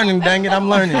yeah. I'm learning. Dang it, I'm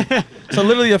learning. So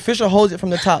literally, the official holds it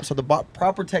from the top. So the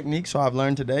proper technique. So I've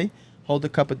learned today: hold the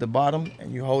cup at the bottom,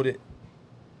 and you hold it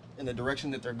in the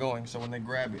direction that they're going. So when they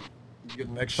grab it, you give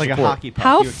them extra like a support. hockey puck.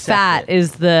 How you accept fat it.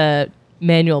 is the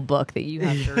manual book that you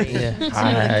have to read? Yeah. To know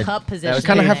I- the cup position. I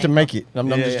kind of have to make it. I'm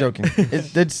Yeah, just yeah. joking.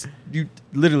 It's you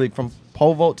literally from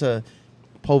pole vault to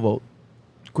pole vault.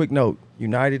 Quick note: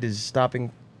 United is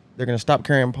stopping. They're going to stop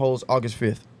carrying poles August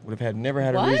 5th. Would have never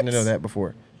had a reason to know What? that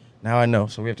before. Now I know,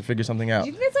 so we have to figure something out.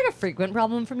 Do you think it's like a frequent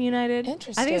problem from United? I think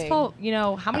it's Interesting.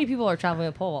 pole. How many people are traveling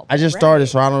with pole vault? I just started,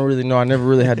 so I don't really know. I never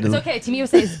really had to. It's okay. Team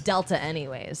USA is Delta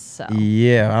anyways, so.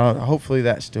 Yeah, I don't, hopefully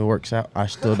that still works out. I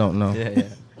still don't know. Yeah.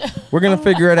 We're gonna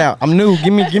figure it out. I'm new.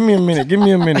 Give me a minute. Give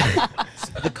me a minute.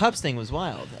 the cups thing was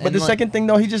wild. But And, the like, second thing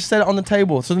though, he just set it on the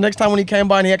table. So the next time when he came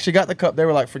by and he actually got the cup, they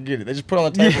were like, "Forget it." They just put it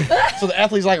on the table. So the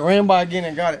athletes like ran by again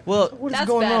and got it. Well, What is That's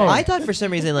going better. on? I thought for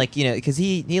some reason, like, because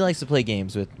he likes to play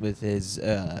games with his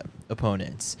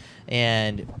opponents,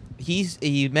 and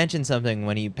he mentioned something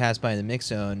when he passed by in the mix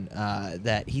zone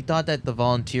that he thought that the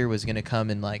volunteer was going to come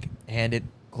and like hand it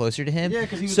closer to him. Yeah,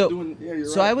 'cause he was so, doing- yeah, you're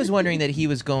so right. I was wondering that he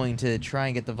was going to try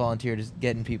and get the volunteer to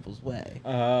get in people's way.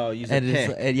 Oh, use a And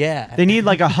it's, pick. yeah, They need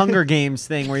like a Hunger Games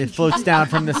thing where it floats down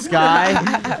from the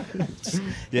sky.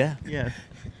 yeah, Yeah.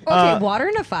 Okay, water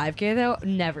in a 5K though,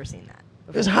 never seen that.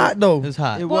 It was hot though. it was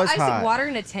hot. It Well, was I've hot. seen water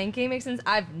in a 10K make sense.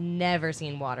 I've never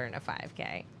seen water in a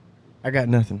 5K. I got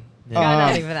nothing. Got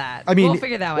nothing for that. I mean, we'll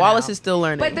figure that one Wallace out. is still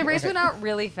learning. But the race went out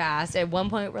really fast. At one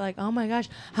point, we're like, "Oh my gosh,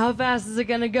 how fast is it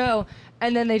gonna go?"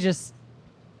 And then they just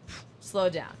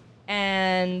slowed down,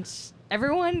 and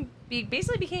everyone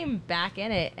basically became back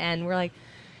in it. And we're like,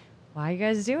 "Why are you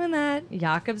guys doing that?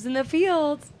 Jakob's in the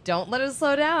field. Don't let it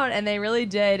slow down." And they really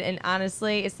did. And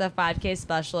honestly, it's the 5K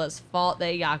specialist's fault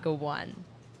that Jakob won.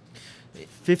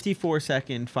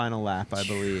 54-second final lap, I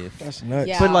believe. That's nuts.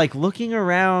 Yeah. But like looking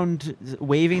around,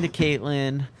 waving to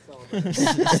Caitlin,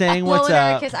 saying Well, what's and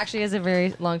up. Ericus actually has a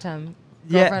very long time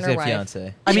Yeah. girlfriend His or wife.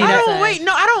 fiance. I mean, I Fiance. don't wait.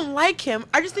 No, I don't like him.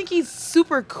 I just think he's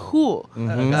super cool. To be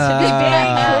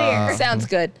very clear. Sounds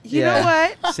good. You know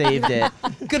what? Saved it.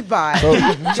 Goodbye.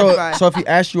 So if he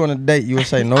asked you on a date, you would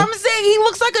say no. I'm saying he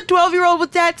looks like a 12-year-old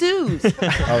with tattoos.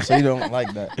 Oh, so you don't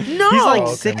like that? No. He's like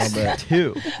Oh, okay, my bad.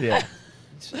 6'2". Yeah.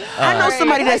 I know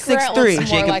somebody that's Grant 6'3".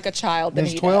 looks more like a child than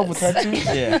There's he 12 with does. tattoos.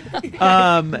 Yeah,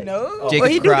 No. Jacob well,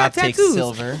 he do got Krop takes tattoos.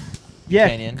 silver. Yeah,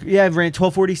 Canyon. yeah. Ran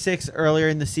 12:46 earlier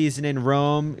in the season in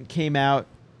Rome. Came out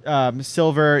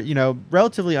silver. You know,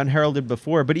 relatively unheralded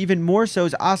before, but even more so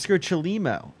is Oscar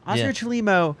Chelimo. Oscar Yeah.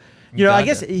 Chelimo. You know, I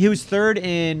guess Uganda. he was third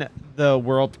in the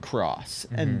World Cross,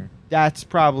 and that's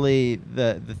probably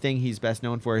the thing he's best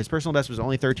known for. His personal best was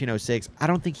only 13:06. I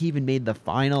don't think he even made the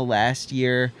final last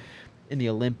year in the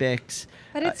Olympics.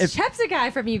 But it's If-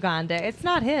 Cheptegei from Uganda. It's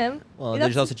not him. Well, That's-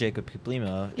 there's also Jacob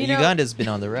Kiplimo. You know- Uganda's been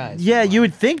on the rise. Yeah, you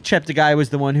would think Cheptegei was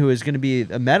the one who was going to be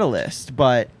a medalist,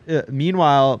 but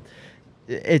meanwhile,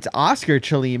 it's Oscar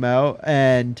Chelimo,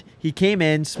 and he came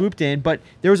in, swooped in, but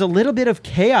there was a little bit of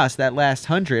chaos that last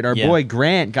 100. Our Yeah. boy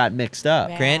Grant got mixed up.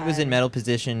 Yeah. Grant was in medal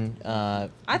position I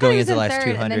thought going he into was the in last third,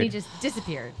 200. and then he just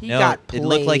disappeared. He No, got it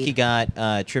looked like played. he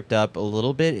got tripped up a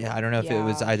little bit. I don't know if it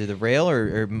was Yeah. either the rail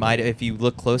or might, if you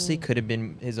look closely, could have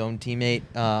been his own teammate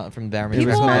from Bowerman. It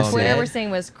was People on messy. Twitter were saying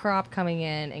was Krop coming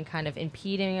in and kind of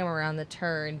impeding him around the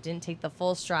turn, didn't take the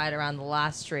full stride around the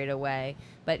last straightaway,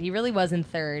 but he really was in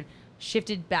third,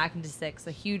 shifted back into sixth,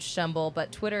 a huge stumble,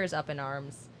 but Twitter is up in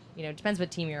arms. You know, it depends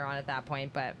what team you're on at that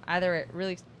point, but either it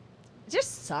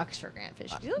just sucks for Grant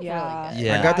Fisher. He looked Yeah. really good.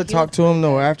 Yeah. I got to he talk looked to him really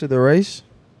though good. after the race.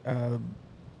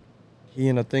 He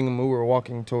and Athingamu were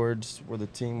walking towards where the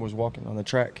team was walking on the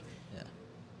track. Yeah. I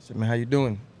said, "Man, how you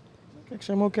doing?" Like,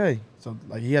 "Actually, I'm okay." So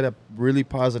like he had a really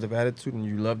positive attitude, and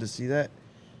you love to see that.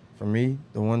 For me,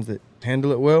 the ones that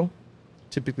handle it well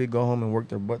typically go home and work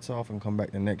their butts off and come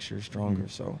back the next year stronger.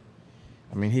 So,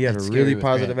 I mean, he had That's a scary really with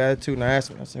positive Grant. attitude, and I asked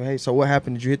him, I said, "Hey, so what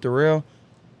happened? Did you hit the rail?"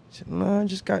 He said, "No, I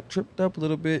just got tripped up a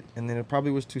little bit, and then it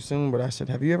probably was too soon." But I said,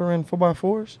 "Have you ever ran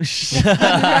 4x4s?"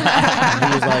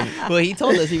 He was like, well, he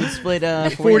told us he would split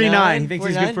 49. He thinks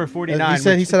he's good for 49.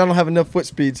 He said I don't have enough foot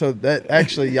speed, so that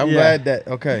actually I'm Yeah. glad that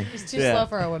okay. He's too Yeah. slow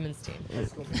for a women's team.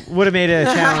 would have made it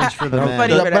a challenge for the But, men.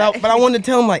 funny. but I wanted to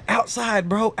tell him like outside,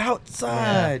 bro,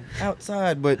 outside.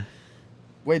 But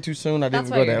way too soon. I That's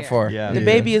didn't why go you're that here. far. Yeah. The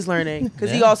baby is learning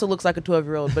because he Yeah. also looks like a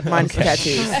 12-year-old, but minus the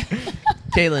tattoos.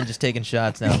 Caitlin just taking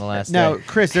shots now in the last Now, day.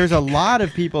 Chris, there's a lot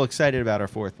of people excited about our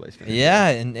fourth place finish. Yeah,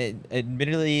 and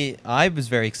admittedly, I was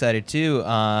very excited too.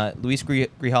 Luis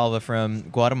Grijalva from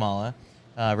Guatemala,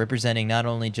 representing not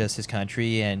only just his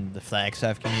country and the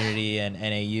Flagstaff community and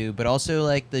NAU, but also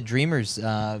like the Dreamers,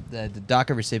 the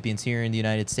DACA recipients here in the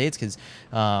United States, because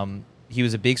he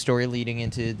was a big story leading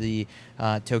into the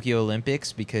Tokyo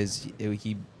Olympics because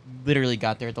he literally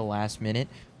got there at the last minute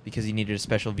because he needed a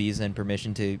special visa and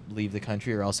permission to leave the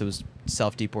country, or else it was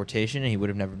self-deportation, and he would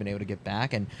have never been able to get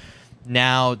back. And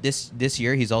now this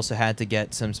year, he's also had to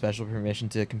get some special permission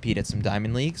to compete at some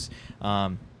Diamond Leagues.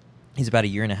 He's about a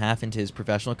year and a half into his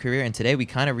professional career, and today we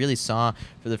kind of really saw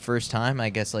for the first time, I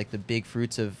guess, like the big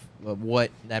fruits of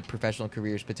what that professional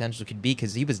career's potential could be,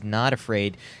 because he was not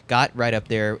afraid, got right up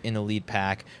there in the lead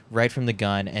pack, right from the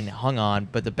gun, and hung on.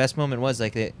 But the best moment was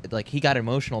like he got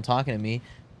emotional talking to me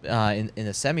in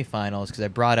the semifinals, because I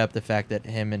brought up the fact that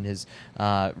him and his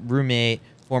roommate,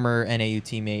 former NAU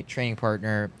teammate, training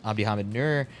partner Abdi Hamid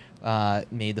Nur,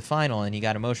 made the final, and he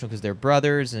got emotional because they're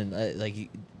brothers, and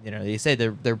they say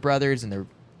they're brothers, and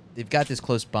they've got this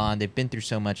close bond. They've been through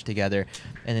so much together,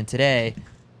 and then today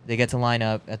they get to line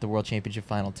up at the World Championship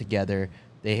final together.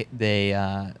 They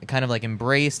kind of like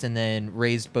embraced and then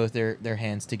raised both their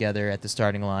hands together at the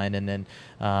starting line, and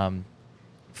then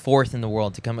fourth in the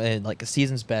world to come in like a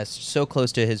season's best, so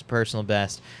close to his personal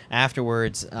best.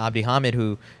 Afterwards, Abdi Hamid,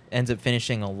 who ends up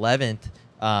finishing 11th,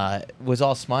 was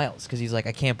all smiles because he's like,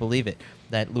 I can't believe it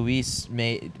that Luis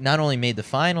not only made the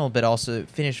final but also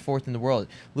finished fourth in the world.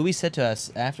 Luis said to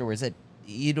us afterwards that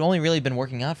he'd only really been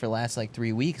working out for the last like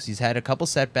 3 weeks. He's had a couple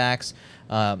setbacks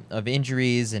of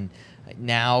injuries, and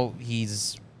now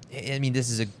this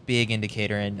is a big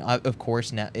indicator, and of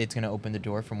course now it's going to open the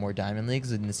door for more Diamond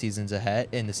Leagues in the season ahead.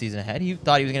 He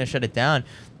thought he was going to shut it down,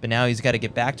 but now he's got to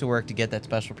get back to work to get that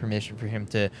special permission for him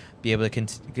to be able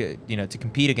to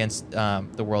compete against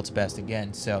the world's best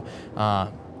again. So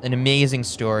an amazing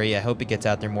story. I hope it gets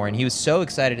out there more. And he was so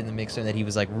excited in the mixer that he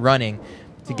was like running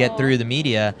to get through the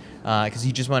media because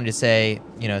he just wanted to say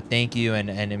thank you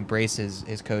and embrace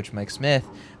his coach Mike Smith.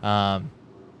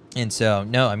 And so,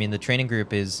 no, I mean, the training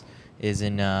group is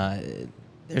in.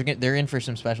 They're in for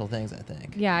some special things, I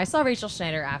think. Yeah, I saw Rachel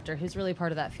Schneider after, who's really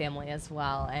part of that family as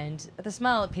well, and the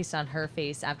smile that pasted on her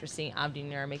face after seeing Abdi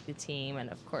Nur make the team, and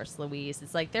of course Luis.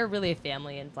 It's like they're really a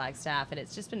family in Flagstaff, and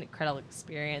it's just been an incredible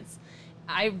experience.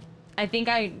 I think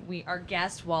our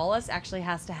guest Wallace actually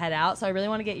has to head out, so I really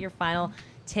want to get your final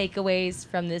takeaways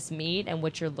from this meet and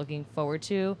what you're looking forward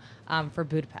to for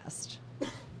Budapest.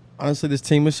 Honestly, this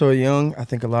team is so young. I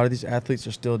think a lot of these athletes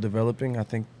are still developing. I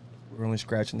think we're only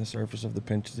scratching the surface of the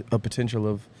potential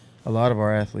of a lot of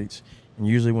our athletes. And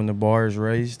usually when the bar is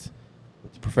raised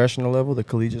at the professional level, the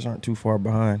collegiates aren't too far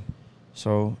behind.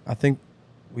 So I think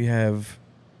we have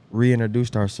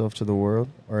reintroduced ourselves to the world,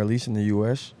 or at least in the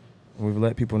U.S., and we've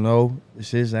let people know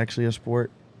this is actually a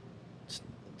sport.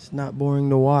 It's not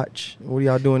boring to watch. What are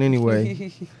y'all doing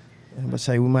anyway? I'm going to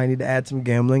say we might need to add some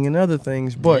gambling and other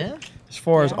things, but... Yeah. As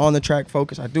far as on the track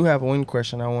focus, I do have one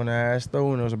question I want to ask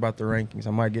though, and it was about the rankings.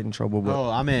 I might get in trouble, but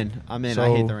I'm in. So, I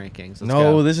hate the rankings. Let's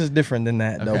no, go. this is different than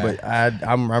that though. Okay. But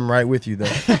I'm right with you though.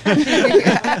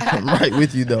 I'm right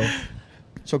with you though.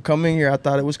 So coming here, I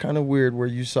thought it was kind of weird where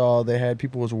you saw they had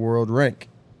people as world rank.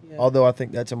 Yeah. Although I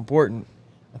think that's important.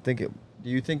 Do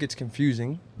you think it's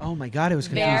confusing? Oh my God, it was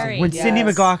confusing. Very, When Sydney yes.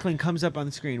 McLaughlin comes up on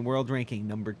the screen, world ranking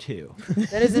number 2. That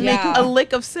doesn't Yeah. make a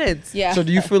lick of sense. Yeah. So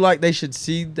do you feel like they should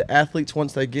see the athletes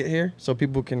once they get here so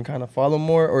people can kind of follow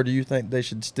more, or do you think they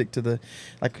should stick to the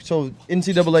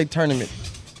NCAA tournament?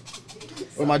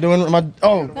 What am I doing?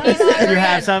 You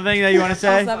have something that you want to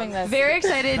say? Very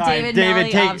excited, All right, David David,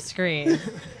 Melly take- off screen.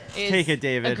 Take it,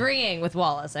 David. Agreeing with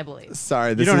Wallace, I believe.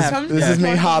 Sorry, don't this have- is me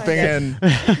Yeah. hopping in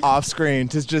off screen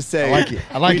to just say.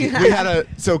 I like it. We had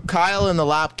so Kyle in the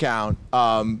lap count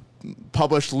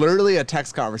published literally a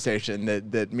text conversation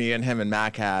that me and him and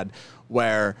Mac had,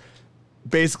 where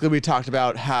basically we talked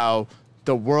about how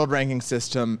the world ranking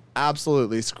system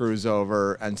absolutely screws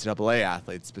over NCAA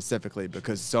athletes specifically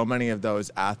because so many of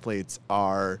those athletes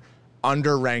are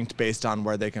underranked based on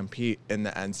where they compete in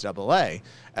the NCAA.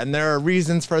 And there are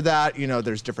reasons for that.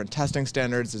 There's different testing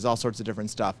standards. There's all sorts of different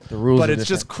stuff. The rules but are it's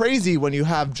just different. crazy when you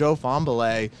have Joe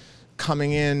Fambale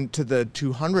coming into the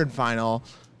 200 final,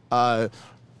 I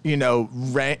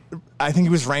think he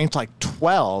was ranked like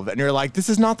 12, and you're like, this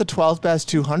is not the 12th best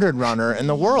 200 runner in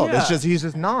the world. Yeah. He's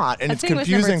just not, and I it's think it was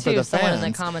confusing number for 2, the someone fans.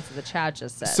 in the comments of the chat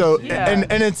just said. So Yeah.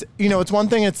 and it's it's one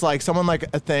thing, it's like someone like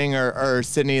a Thing or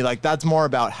Sydney, like that's more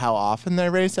about how often they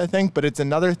race, I think, but it's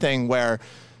another thing where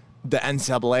the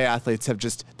NCAA athletes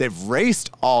they've raced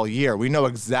all year. We know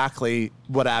exactly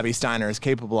what Abby Steiner is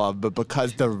capable of, but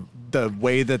because the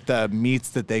way that the meets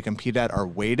that they compete at are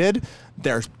weighted,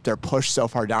 they're pushed so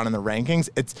far down in the rankings.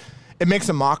 It makes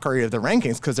a mockery of the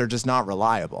rankings because they're just not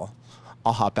reliable.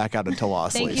 I'll hop back out until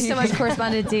Wallace Thank you leaves. so much,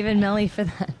 correspondent David Melly, for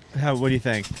that. What do you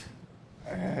think?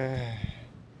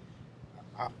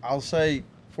 I'll say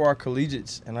for our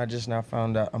collegiates, and I just now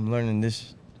found out, I'm learning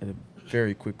this at a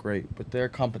very quick rate, but their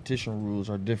competition rules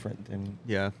are different than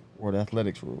World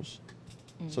Athletics rules.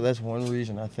 So that's one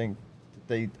reason I think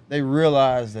that they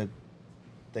realize that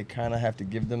they kind of have to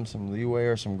give them some leeway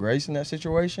or some grace in that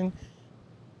situation.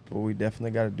 But we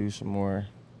definitely got to do some more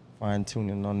fine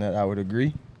tuning on that. I would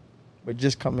agree. But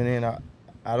just coming in,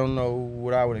 I don't know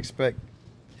what I would expect.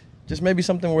 Just maybe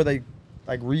something where they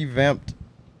like revamped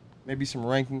maybe some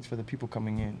rankings for the people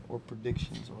coming in, or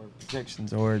predictions or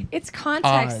projections, or It's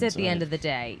context odds, at the or- end of the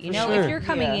day. You For know, sure. if you're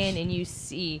coming Yeah. in and you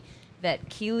see that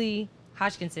Keely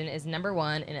Hodgkinson is number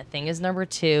 1 and a Thing is number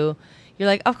 2, you're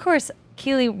like, of course,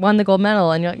 Keely won the gold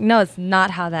medal. And you're like, no, it's not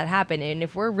how that happened. And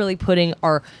if we're really putting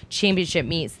our championship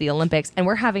meets, the Olympics, and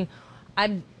we're having,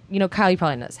 Kyle, you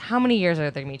probably know this. How many years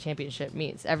are there going to be championship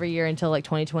meets? Every year until like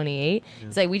 2028? Yeah.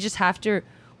 It's like we just have to,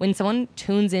 when someone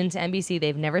tunes into NBC,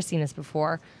 they've never seen this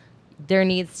before, there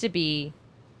needs to be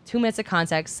 2 minutes of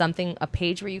context, a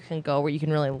page where you can go, where you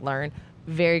can really learn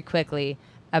very quickly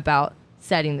about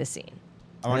setting the scene.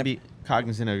 I want to be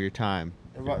cognizant of your time.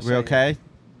 We're okay?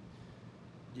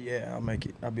 Yeah, I'll make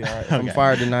it. I'll be all right. If I'm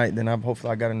fired tonight, then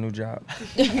hopefully I got a new job.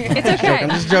 It's okay. I'm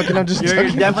just joking. You're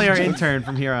definitely our intern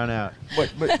from here on out.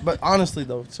 But honestly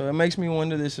though, so it makes me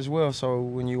wonder this as well. So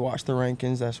when you watch the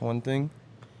rankings, that's one thing.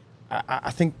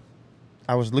 I think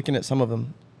I was looking at some of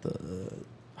them. The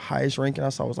highest ranking I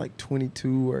saw was like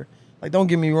 22, or like, don't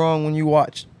get me wrong, when you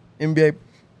watch NBA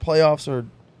playoffs or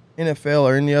NFL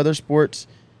or any other sports,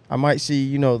 I might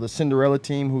see, the Cinderella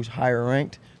team who's higher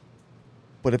ranked.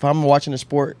 But if I'm watching a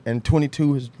sport and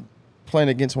 22 is playing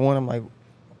against one, I'm like,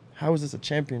 how is this a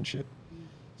championship?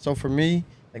 So for me,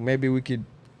 like, maybe we could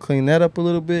clean that up a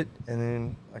little bit, and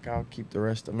then like I'll keep the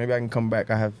rest of. Maybe I can come back.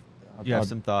 You have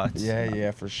some thoughts.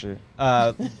 Yeah, for sure.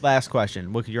 Last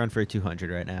question. What could you run for a 200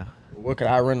 right now? What could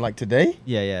I run like today?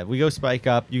 Yeah. We go spike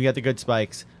up. You get the good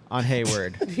spikes on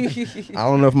Hayward. I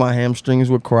don't know if my hamstrings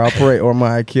would cooperate or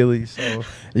my Achilles. So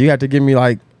you have to give me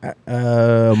like 2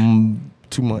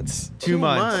 months. 2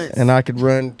 months. And I could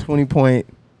run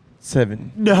 20.7.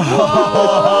 No.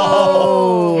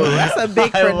 Whoa, that's a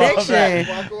big prediction.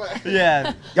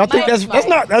 Yeah. Y'all think that's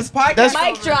Mike. that's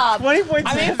Mic drop.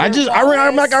 20.7. I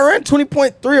ran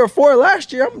 20.3 or 4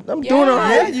 last year. I'm doing all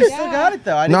Yeah, right. you still got it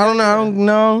though. I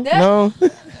No.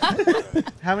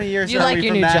 How many years You are like we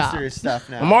your from new job. Masters stuff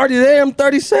now? I'm already there. I'm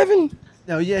 37.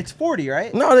 No, yeah, it's 40,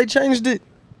 right? No, they changed it.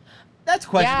 That's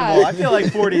questionable. Yeah. I feel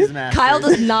like 40 is Masters. Kyle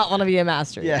does not want to be a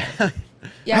master. Yeah.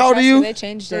 Yeah, How old are trust me, you? They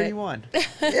changed it. 31.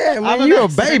 Yeah, I'm man, you're a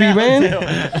master baby, now, man.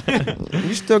 too.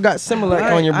 You still got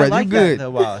Similac on your I breath. like You good? That, though,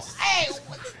 Wallace. Hey,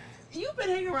 you've been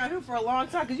hanging around him for a long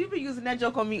time because you've been using that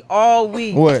joke on me all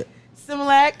week. What?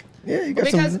 Similac. Yeah, you got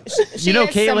Because some. she You know is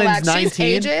Caitlin's Similac. She's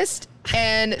 19? ageist,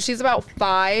 and she's about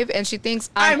 5, and she thinks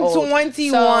I'm old.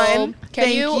 21. So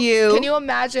Thank you. Can you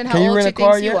imagine how Can you old rent she a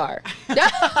car thinks you yet? are? No.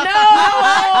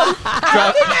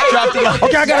 Drop the mic.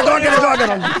 Okay, I gotta go.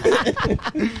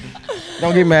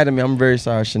 Don't get mad at me. I'm very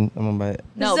sorry. I'm bad.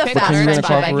 No, This is a pick fact. up Can you your rent a spot.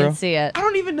 car I for can real? see it. I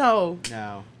don't even know.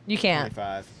 No. You can't.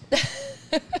 25.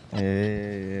 Yeah.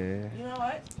 You know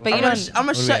what? But you don't. I'm gonna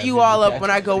What do we shut have? you all up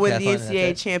when I go win the Decathlon, that's NCAA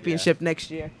it. championship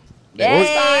next year. Fine,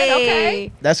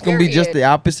 okay. That's gonna be just the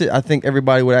opposite. I think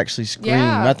everybody would actually scream.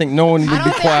 Yeah. I think no one would I be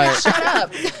don't quiet. think shut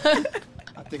up.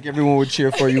 I think everyone would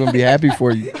cheer for you and be happy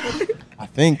for you. I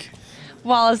think.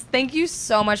 Wallace, thank you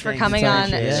so much for Thank you, coming on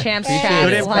appreciate it. Champs Hey, Chat.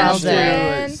 Good It's Well improv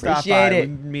done. to stop Appreciate by. it.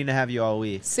 We mean to have you all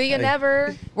week. See you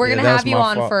never. We're Yeah, gonna that was have you my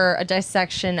on fault. for a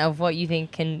dissection of what you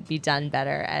think can be done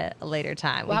better at a later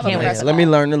time. We'll We have a can't wait. press Let me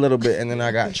learn a little bit and then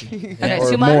I got you. Okay,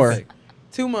 Or 2 months? more.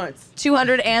 2 months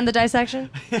 200 and the dissection.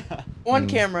 on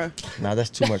camera. Nah, that's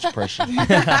too much pressure.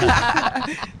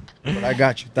 But I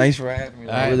got you. Thanks for having me.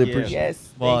 I All right, really yeah. appreciate it. Yes.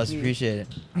 Wallace, thank you. appreciate it.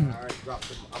 All right,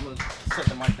 I'm gonna set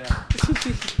the mic down.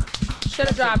 Should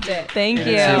have dropped it. Thank you.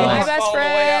 Yeah. My Nice. best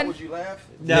friend. Would you laugh?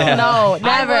 Yeah. No,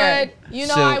 never. I would. You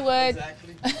know So- I would.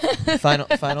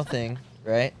 Final thing,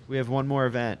 right? We have one more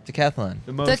event. Decathlon.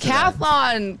 The most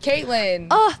Decathlon, Caitlin.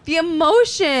 Oh, the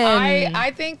emotion.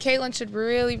 I think Caitlin should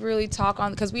really talk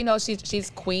on, because we know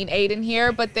she's Queen Aiden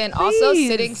here, but then also Please.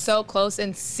 sitting so close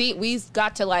and we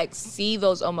got to like see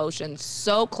those emotions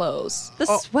so close. the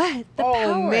sweat, the Oh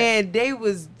power. man, it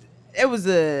was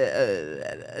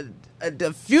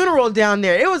a funeral down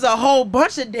there. It was a whole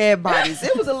bunch of dead bodies.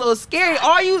 It was a little scary.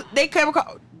 They came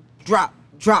across, drop,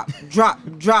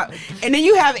 and then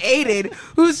you have Aiden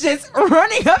who's just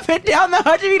running up and down the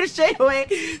 100-meter straightaway,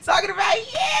 talking about,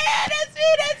 yeah, that's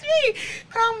me.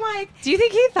 And I'm like, Do you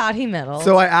think he thought he medaled?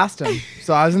 So I asked him.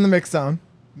 So I was in the mix zone.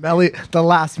 The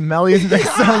last Melly's mix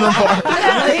zone report.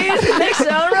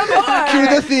 Cue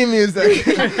the theme music.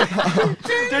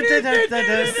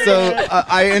 So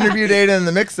I interviewed Aiden in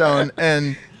the mix zone,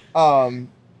 and I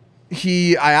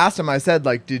asked him. I said,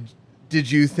 like,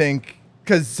 did you think?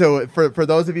 Because for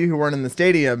those of you who weren't in the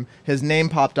stadium, his name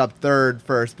popped up third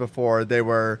first before they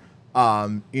were, got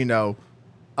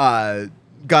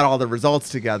all the results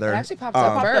together. It actually popped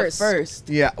up first.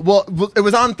 Yeah, well, it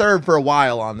was on third for a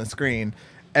while on the screen,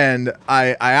 and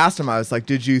I asked him, I was like,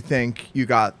 did you think you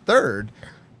got third?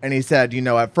 And he said,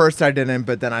 at first I didn't,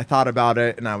 but then I thought about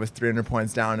it and I was 300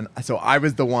 points down. And so I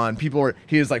was the one. People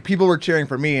were cheering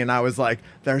for me. And I was like,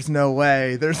 there's no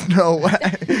way. There's no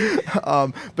way.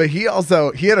 But he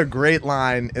had a great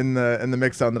line in the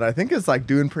mix zone that I think is like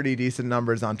doing pretty decent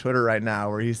numbers on Twitter right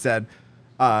now, where he said,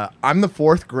 I'm the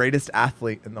 4th greatest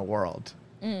athlete in the world.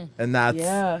 And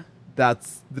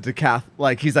that's the decathlon.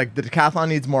 Like, he's like, the decathlon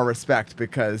needs more respect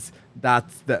because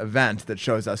that's the event that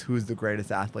shows us who's the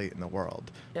greatest athlete in the world,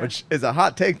 which is a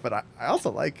hot take, but I also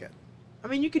like it. I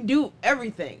mean, you can do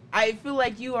everything. I feel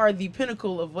like you are the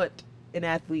pinnacle of what an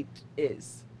athlete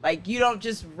is. Like, you don't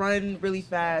just run really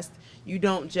fast. You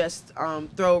don't just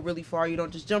throw really far. You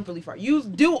don't just jump really far. You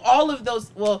do all of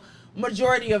those,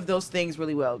 majority of those things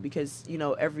really well, because,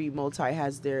 every multi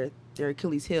has their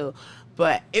Achilles heel.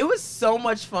 But it was so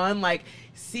much fun, like,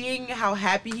 seeing how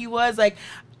happy he was.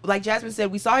 Like Jasmine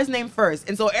said, we saw his name first.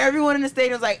 And so everyone in the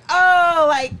stadium was like, oh,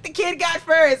 like, the kid got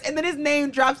first. And then his name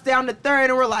drops down to 3rd.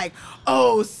 And we're like,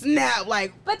 oh, snap.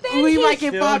 Like, but then we might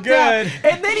get popped out.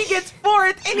 And then he gets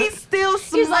 4th. And he's still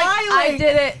smiling. He's like, I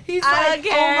did it. He's like,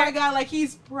 oh, my God. Like,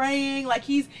 he's praying. Like,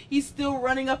 he's still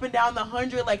running up and down the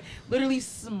 100. Like, literally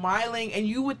smiling. And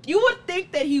you would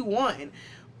think that he won.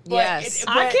 But yes.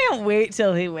 I can't wait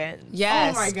till he wins.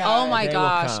 Yes. Oh my God. Oh my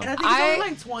gosh. And I think he's only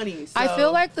like 20. So. I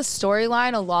feel like the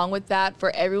storyline along with that, for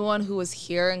everyone who was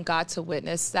here and got to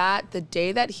witness that, the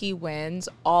day that he wins,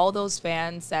 all those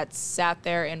fans that sat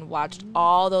there and watched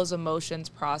all those emotions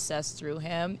process through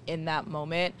him in that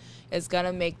moment is going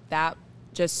to make that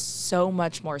just so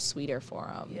much more sweeter for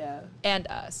him. Yeah. And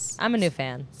us. I'm a new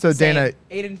fan. So Same. Dana,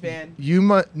 Aiden fan.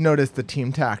 you noticed the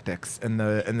team tactics in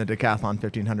the decathlon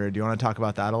 1500. Do you want to talk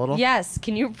about that a little? Yes.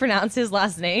 Can you pronounce his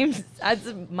last name? That's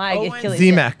my Owen Achilles.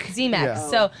 Zemek. Zemek. Yeah.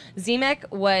 So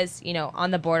Zemek was,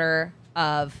 on the border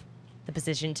of the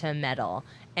position to medal,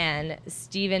 and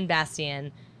Steven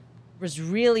Bastian was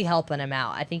really helping him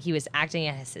out. I think he was acting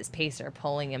as his pacer,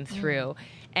 pulling him through,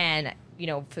 and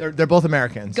They're both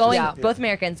Americans. both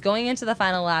Americans going into the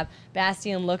final lap.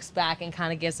 Bastian looks back and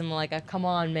kind of gives him like a "come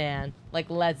on, man,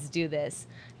 like let's do this."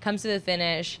 Comes to the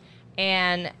finish,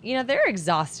 and they're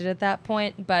exhausted at that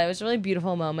point, but it was a really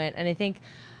beautiful moment. And I think,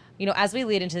 as we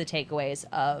lead into the takeaways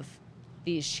of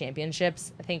these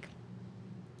championships, I think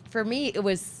for me it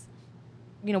was,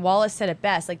 Wallace said it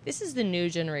best. Like, this is the new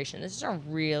generation. This is a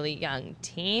really young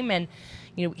team, and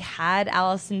we had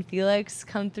Allison Felix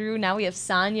come through. Now we have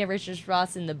Sonia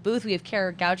Richards-Ross in the booth. We have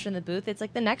Kara Goucher in the booth. It's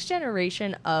like the next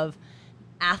generation of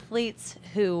athletes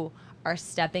who are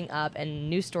stepping up and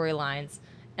new storylines.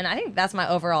 And I think that's my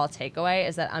overall takeaway,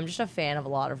 is that I'm just a fan of a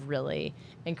lot of really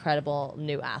incredible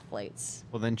new athletes.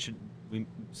 Well, then should we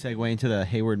segue into the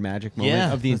Hayward Magic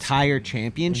moment of the entire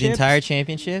championship? The entire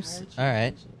championships? All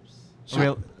right.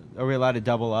 Are we allowed to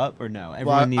double up or no?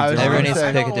 Everyone needs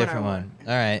to pick a different one.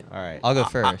 All right. I'll go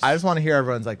first. I just want to hear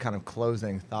everyone's like kind of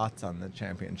closing thoughts on the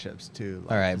championships too.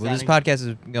 All right. Well, this podcast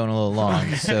is going a little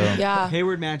long, so Yeah.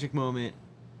 Hayward Magic moment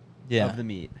of the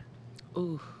meet.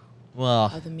 Ooh.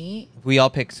 Well, Of the meet? if we all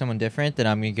pick someone different, then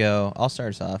I'm gonna go. I'll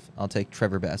start us off. I'll take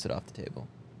Trevor Bassett off the table.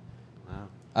 Wow.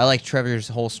 I like Trevor's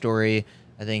whole story.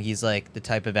 I think he's like the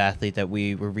type of athlete that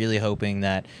we were really hoping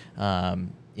that.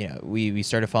 We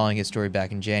started following his story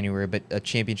back in January, but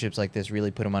championships like this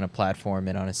really put him on a platform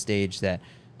and on a stage that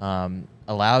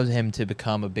allows him to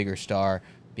become a bigger star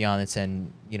beyond this,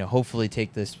 and hopefully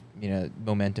take this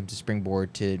momentum to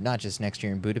springboard to not just next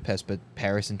year in Budapest, but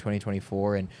Paris in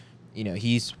 2024. And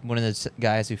he's one of the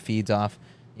guys who feeds off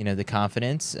the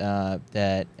confidence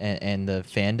that and the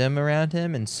fandom around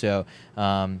him, and so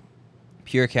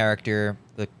pure character.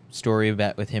 The story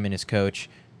about with him and his coach,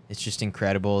 it's just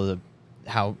incredible.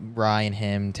 How Rye and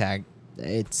him tag,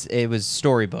 it was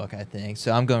storybook, I think.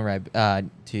 So I'm going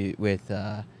with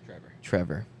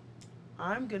Trevor.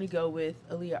 I'm going to go with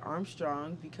Aaliyah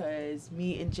Armstrong, because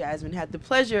me and Jasmine had the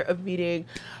pleasure of meeting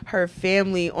her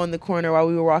family on the corner while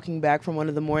we were walking back from one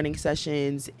of the morning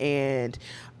sessions. And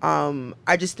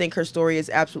I just think her story is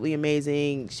absolutely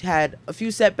amazing. She had a few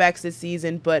setbacks this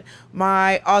season, but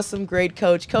my awesome, great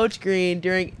coach, Coach Green,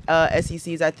 during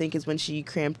SECs, I think is when she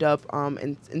cramped up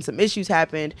and some issues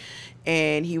happened.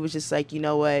 And he was just like, you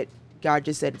know what? God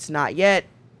just said it's not yet.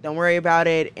 Don't worry about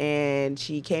it. And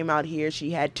she came out here.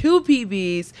 She had 2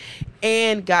 PBs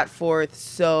and got 4th.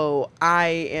 So I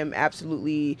am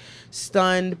absolutely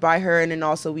stunned by her. And then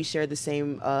also we share the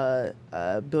same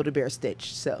Build-A-Bear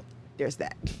Stitch. So there's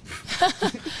that.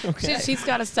 Okay. She's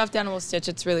got a stuffed animal Stitch.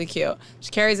 It's really cute. She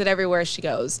carries it everywhere she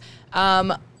goes.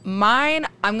 Mine,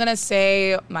 I'm going to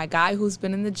say my guy who's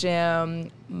been in the gym,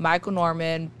 Michael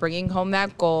Norman, bringing home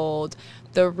that gold.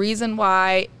 The reason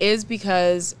why is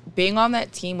because being on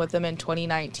that team with him in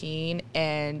 2019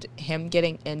 and him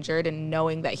getting injured and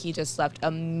knowing that he just left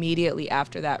immediately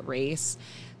after that race,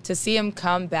 to see him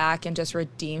come back and just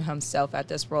redeem himself at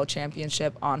this World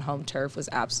Championship on home turf was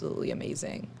absolutely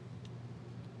amazing.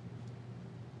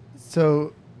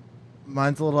 So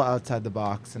mine's a little outside the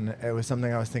box, and it was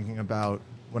something I was thinking about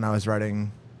when I was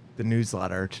writing the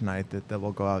newsletter tonight that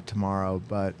will go out tomorrow.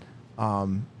 But,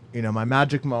 my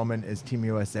magic moment is Team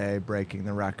USA breaking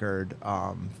the record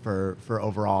for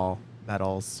overall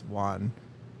medals won.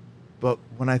 But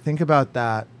when I think about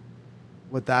that,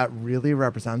 what that really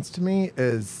represents to me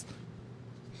is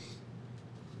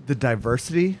the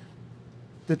diversity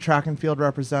that track and field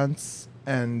represents.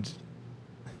 And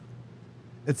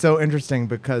it's so interesting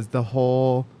because the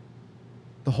whole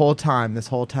time, this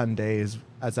whole 10 days,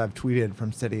 as I've tweeted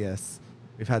from Sidious,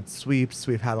 we've had sweeps,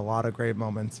 we've had a lot of great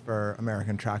moments for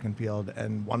American track and field.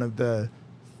 And one of the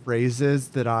phrases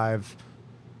that I've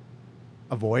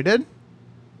avoided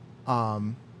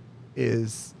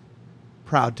is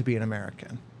proud to be an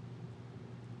American.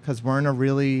 Because we're in a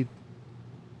really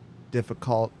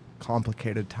difficult,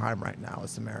 complicated time right now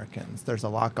as Americans. There's a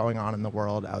lot going on in the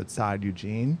world outside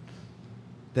Eugene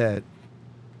that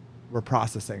we're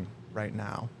processing right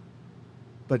now.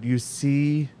 But you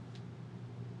see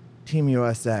Team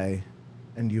USA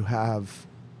and you have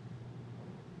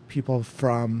people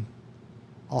from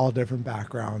all different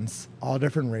backgrounds, all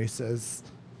different races,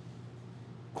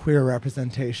 queer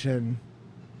representation.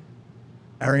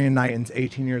 Arian Knighton's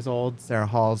 18 years old, Sarah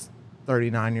Hall's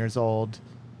 39 years old.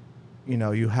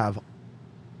 You have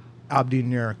Abdi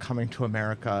Nur coming to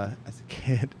America as a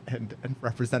kid and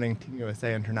representing Team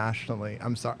USA internationally.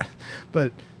 I'm sorry,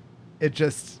 but it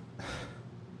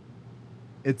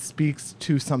speaks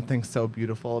to something so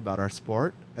beautiful about our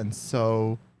sport. And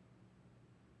so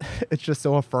it's just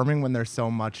so affirming when there's so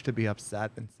much to be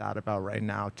upset and sad about right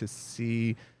now, to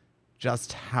see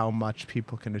just how much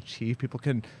people can achieve.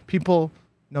 People,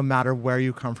 no matter where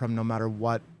you come from, no matter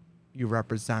what you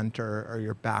represent or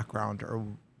your background or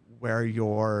where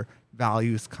your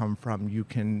values come from, you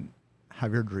can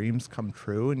have your dreams come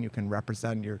true and you can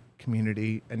represent your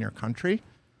community and your country.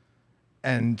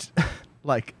 And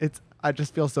I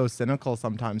just feel so cynical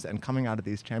sometimes. And coming out of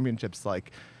these championships,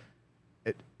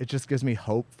 it just gives me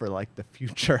hope for the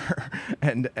future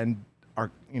and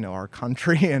our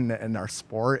country and our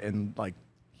sport and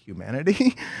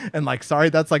humanity. And sorry,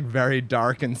 that's very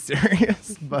dark and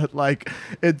serious, but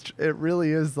it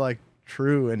really is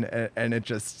true. And it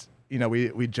just,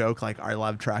 we joke I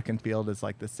love track and field is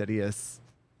the Sidious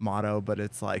motto, but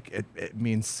it's it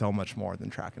means so much more than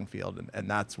track and field. And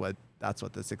that's what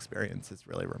this experience has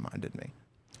really reminded me.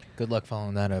 Good luck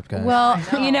following that up, guys. Well,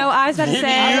 I was about to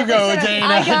say. You go,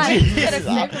 Dana.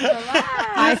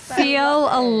 I feel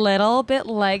a little bit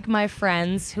like my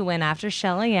friends who went after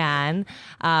Shelly-Ann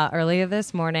earlier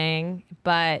this morning.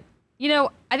 But, I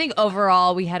think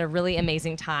overall we had a really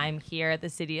amazing time here at the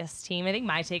Sidious team. I think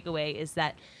my takeaway is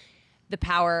that the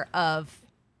power of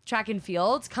track and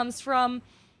field comes from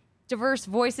diverse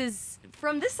voices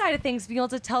from this side of things, being able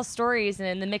to tell stories, and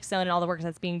in the mixed zone and all the work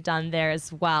that's being done there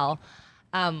as well.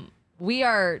 We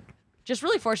are just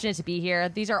really fortunate to be here.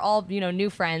 These are all, new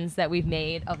friends that we've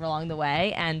made along the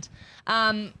way. And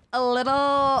a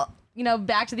little,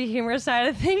 back to the humorous side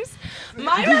of things.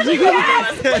 My magic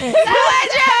legend.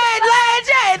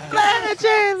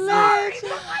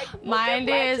 Mine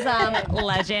is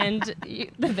legend.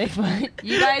 The big one.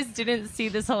 You guys didn't see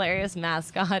this hilarious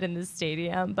mascot in the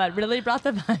stadium, but really brought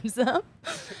the vibes up.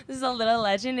 This is a little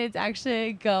legend. It's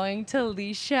actually going to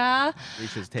Leisha,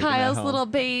 Kyle's little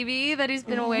baby that he's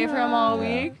been away from all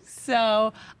week.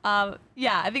 So, I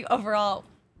think overall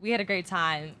we had a great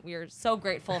time. We are so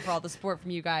grateful for all the support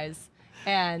from you guys,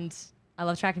 and I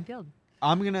love track and field.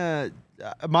 I'm gonna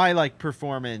my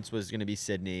performance was gonna be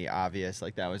Sydney, obvious.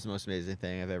 That was the most amazing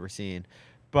thing I've ever seen.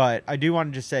 But I do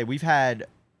want to just say we've had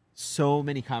so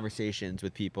many conversations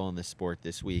with people in the sport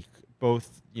this week,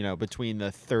 both between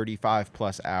the 35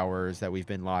 plus hours that we've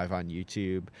been live on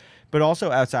YouTube, but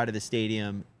also outside of the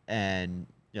stadium and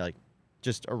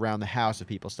just around the house of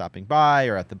people stopping by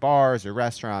or at the bars or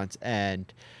restaurants.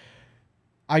 And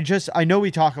I know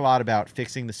we talk a lot about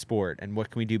fixing the sport and what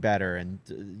can we do better and,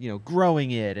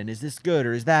 growing it and is this good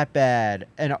or is that bad?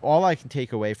 And all I can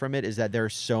take away from it is that there are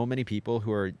so many people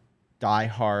who are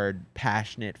diehard,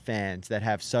 passionate fans that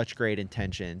have such great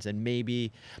intentions. And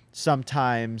maybe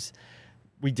sometimes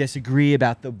we disagree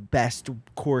about the best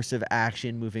course of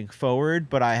action moving forward,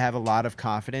 but I have a lot of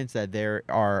confidence that there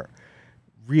are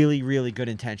really, really good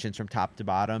intentions from top to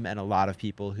bottom and a lot of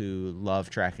people who love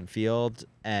track and field.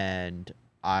 And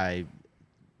I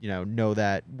know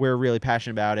that we're really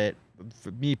passionate about it.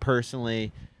 For me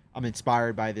personally, I'm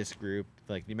inspired by this group,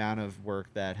 like the amount of work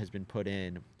that has been put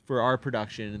in for our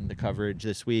production and the coverage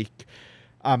this week.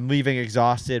 I'm leaving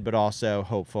exhausted, but also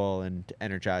hopeful and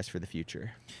energized for the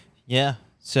future. Yeah.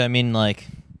 So I mean, like,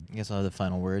 I guess I'll have the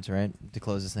final words, right, to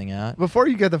close this thing out. Before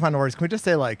you get the final words, can we just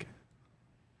say, like,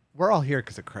 we're all here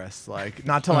because of Chris. Like,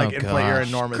 not to, like, inflate your gosh.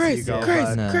 enormous Chris, ego, Chris,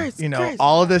 but, No. Chris, you know, Chris.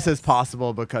 all of this is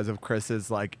possible because of Chris's,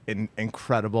 like,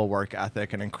 incredible work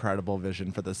ethic and incredible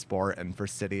vision for the sport and for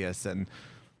Sidious. And,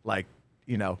 like,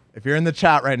 you know, if you're in the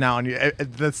chat right now and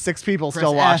the 6 people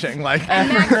still F. watching, like,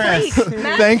 Chris.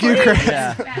 thank you, Chris.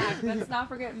 Mac. Let's not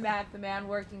forget Mac, the man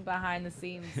working behind the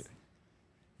scenes.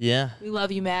 Yeah. We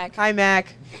love you, Mac. Hi,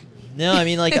 Mac. No, I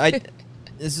mean, like,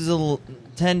 this is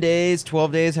 10 days,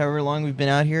 12 days, however long we've been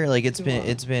out here. Like, it's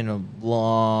been a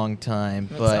long time.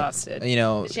 I'm But, exhausted. you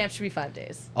know, The champ should be 5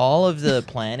 days. all of the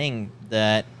planning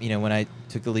that, when I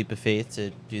took the leap of faith to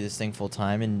do this thing full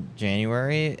time in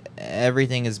January,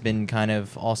 everything has been kind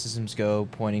of all systems go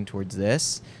pointing towards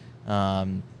this.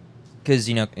 Because,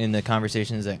 in the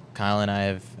conversations that Kyle and I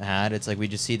have had, it's like we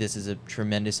just see this as a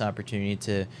tremendous opportunity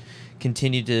to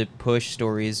continue to push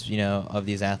stories, of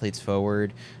these athletes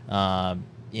forward,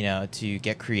 to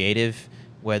get creative,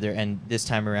 and this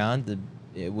time around,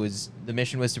 the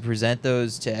mission was to present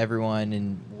those to everyone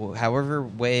in however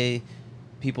way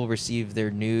people receive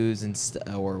their news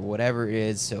or whatever it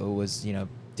is. So it was,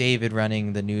 David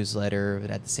running the newsletter, but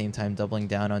at the same time doubling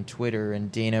down on Twitter,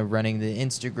 and Dana running the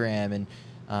Instagram,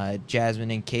 and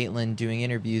Jasmine and Caitlin doing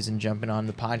interviews and jumping on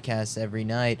the podcast every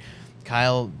night.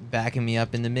 Kyle backing me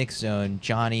up in the mix zone,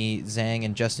 Johnny Zhang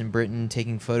and Justin Britton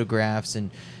taking photographs, and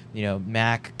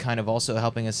Mac kind of also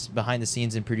helping us behind the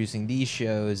scenes in producing these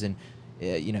shows, and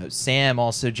Sam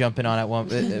also jumping on at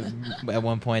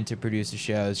one point to produce the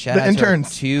shows. Shout The out to our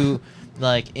interns. 2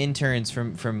 interns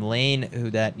from Lane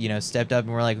who stepped up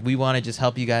and were like, we want to just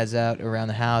help you guys out around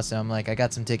the house. And I'm like, I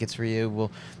got some tickets for you.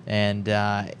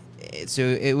 So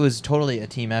it was totally a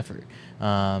team effort.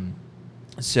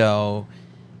 So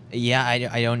yeah,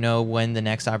 I don't know when the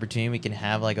next opportunity we can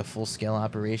have like a full scale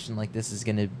operation like this is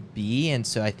going to be. And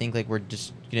so I think like we're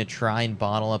just going to try and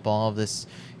bottle up all of this,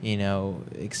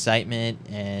 excitement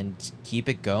and keep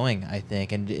it going, I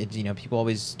think. And people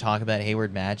always talk about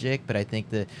Hayward Magic, but I think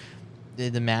the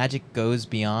magic goes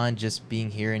beyond just being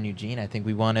here in Eugene. I think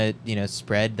we want to,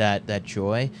 spread that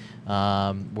joy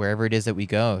wherever it is that we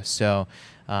go. So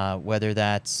whether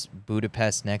that's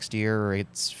Budapest next year, or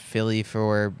it's Philly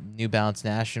for New Balance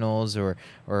Nationals, or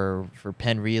for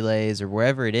Penn Relays, or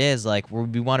wherever it is, like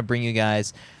we want to bring you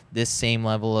guys this same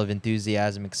level of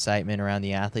enthusiasm, excitement around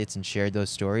the athletes and shared those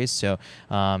stories. So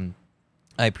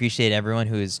I appreciate everyone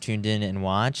who has tuned in and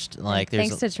watched. Like,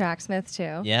 Thanks to Tracksmith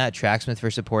too. Yeah, Tracksmith for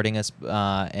supporting us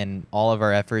and all of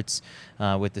our efforts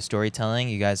with the storytelling.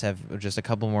 You guys have just a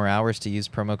couple more hours to use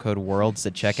promo code WORLDS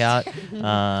at checkout.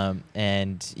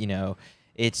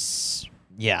 It's,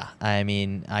 yeah, I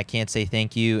mean, I can't say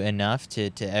thank you enough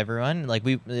to everyone. Like,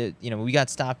 we got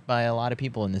stopped by a lot of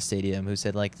people in the stadium who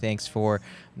said, like, thanks for,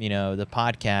 the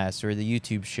podcast or the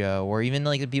YouTube show, or even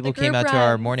like the people who came out to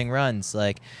our morning runs.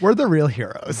 Like, We're the real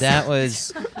heroes. that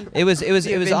was it was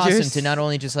awesome Avengers. to not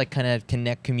only just like kind of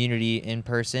connect community in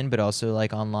person, but also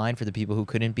like online for the people who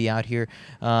couldn't be out here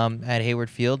at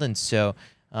Hayward Field. And so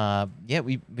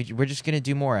we're just gonna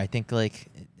do more. I think like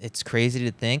it's crazy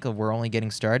to think we're only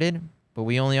getting started, but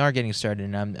we only are getting started,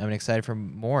 and I'm excited for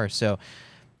more. So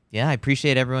yeah, I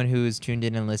appreciate everyone who's tuned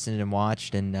in and listened and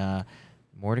watched, and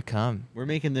more to come. We're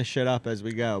making this shit up as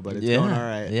we go, but it's going all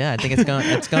right. Yeah, I think it's going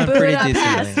pretty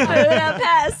decently.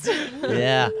 Past.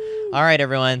 Yeah. All right,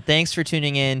 everyone. Thanks for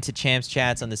tuning in to Champs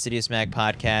Chats on the Sidious Mag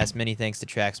podcast. Many thanks to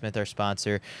Tracksmith, our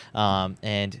sponsor.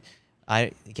 And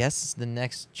I guess the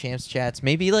next Champs Chats,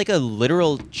 maybe like a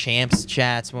literal Champs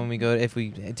Chats when we go, if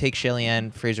we take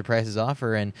Shelly-Ann Fraser-Price's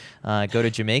offer and go to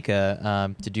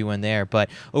Jamaica to do one there. But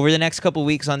over the next couple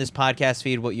weeks on this podcast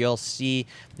feed, what you'll see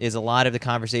is a lot of the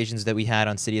conversations that we had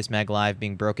on Sidious Mag Live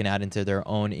being broken out into their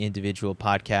own individual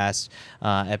podcast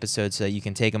episodes, so that you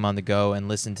can take them on the go and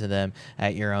listen to them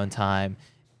at your own time.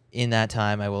 In that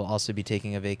time, I will also be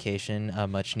taking a vacation, a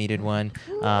much-needed one.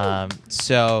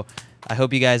 So I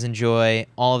hope you guys enjoy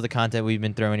all of the content we've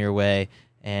been throwing your way,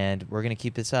 and we're going to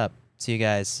keep this up. See you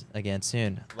guys again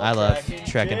soon. I love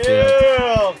track and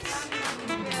field.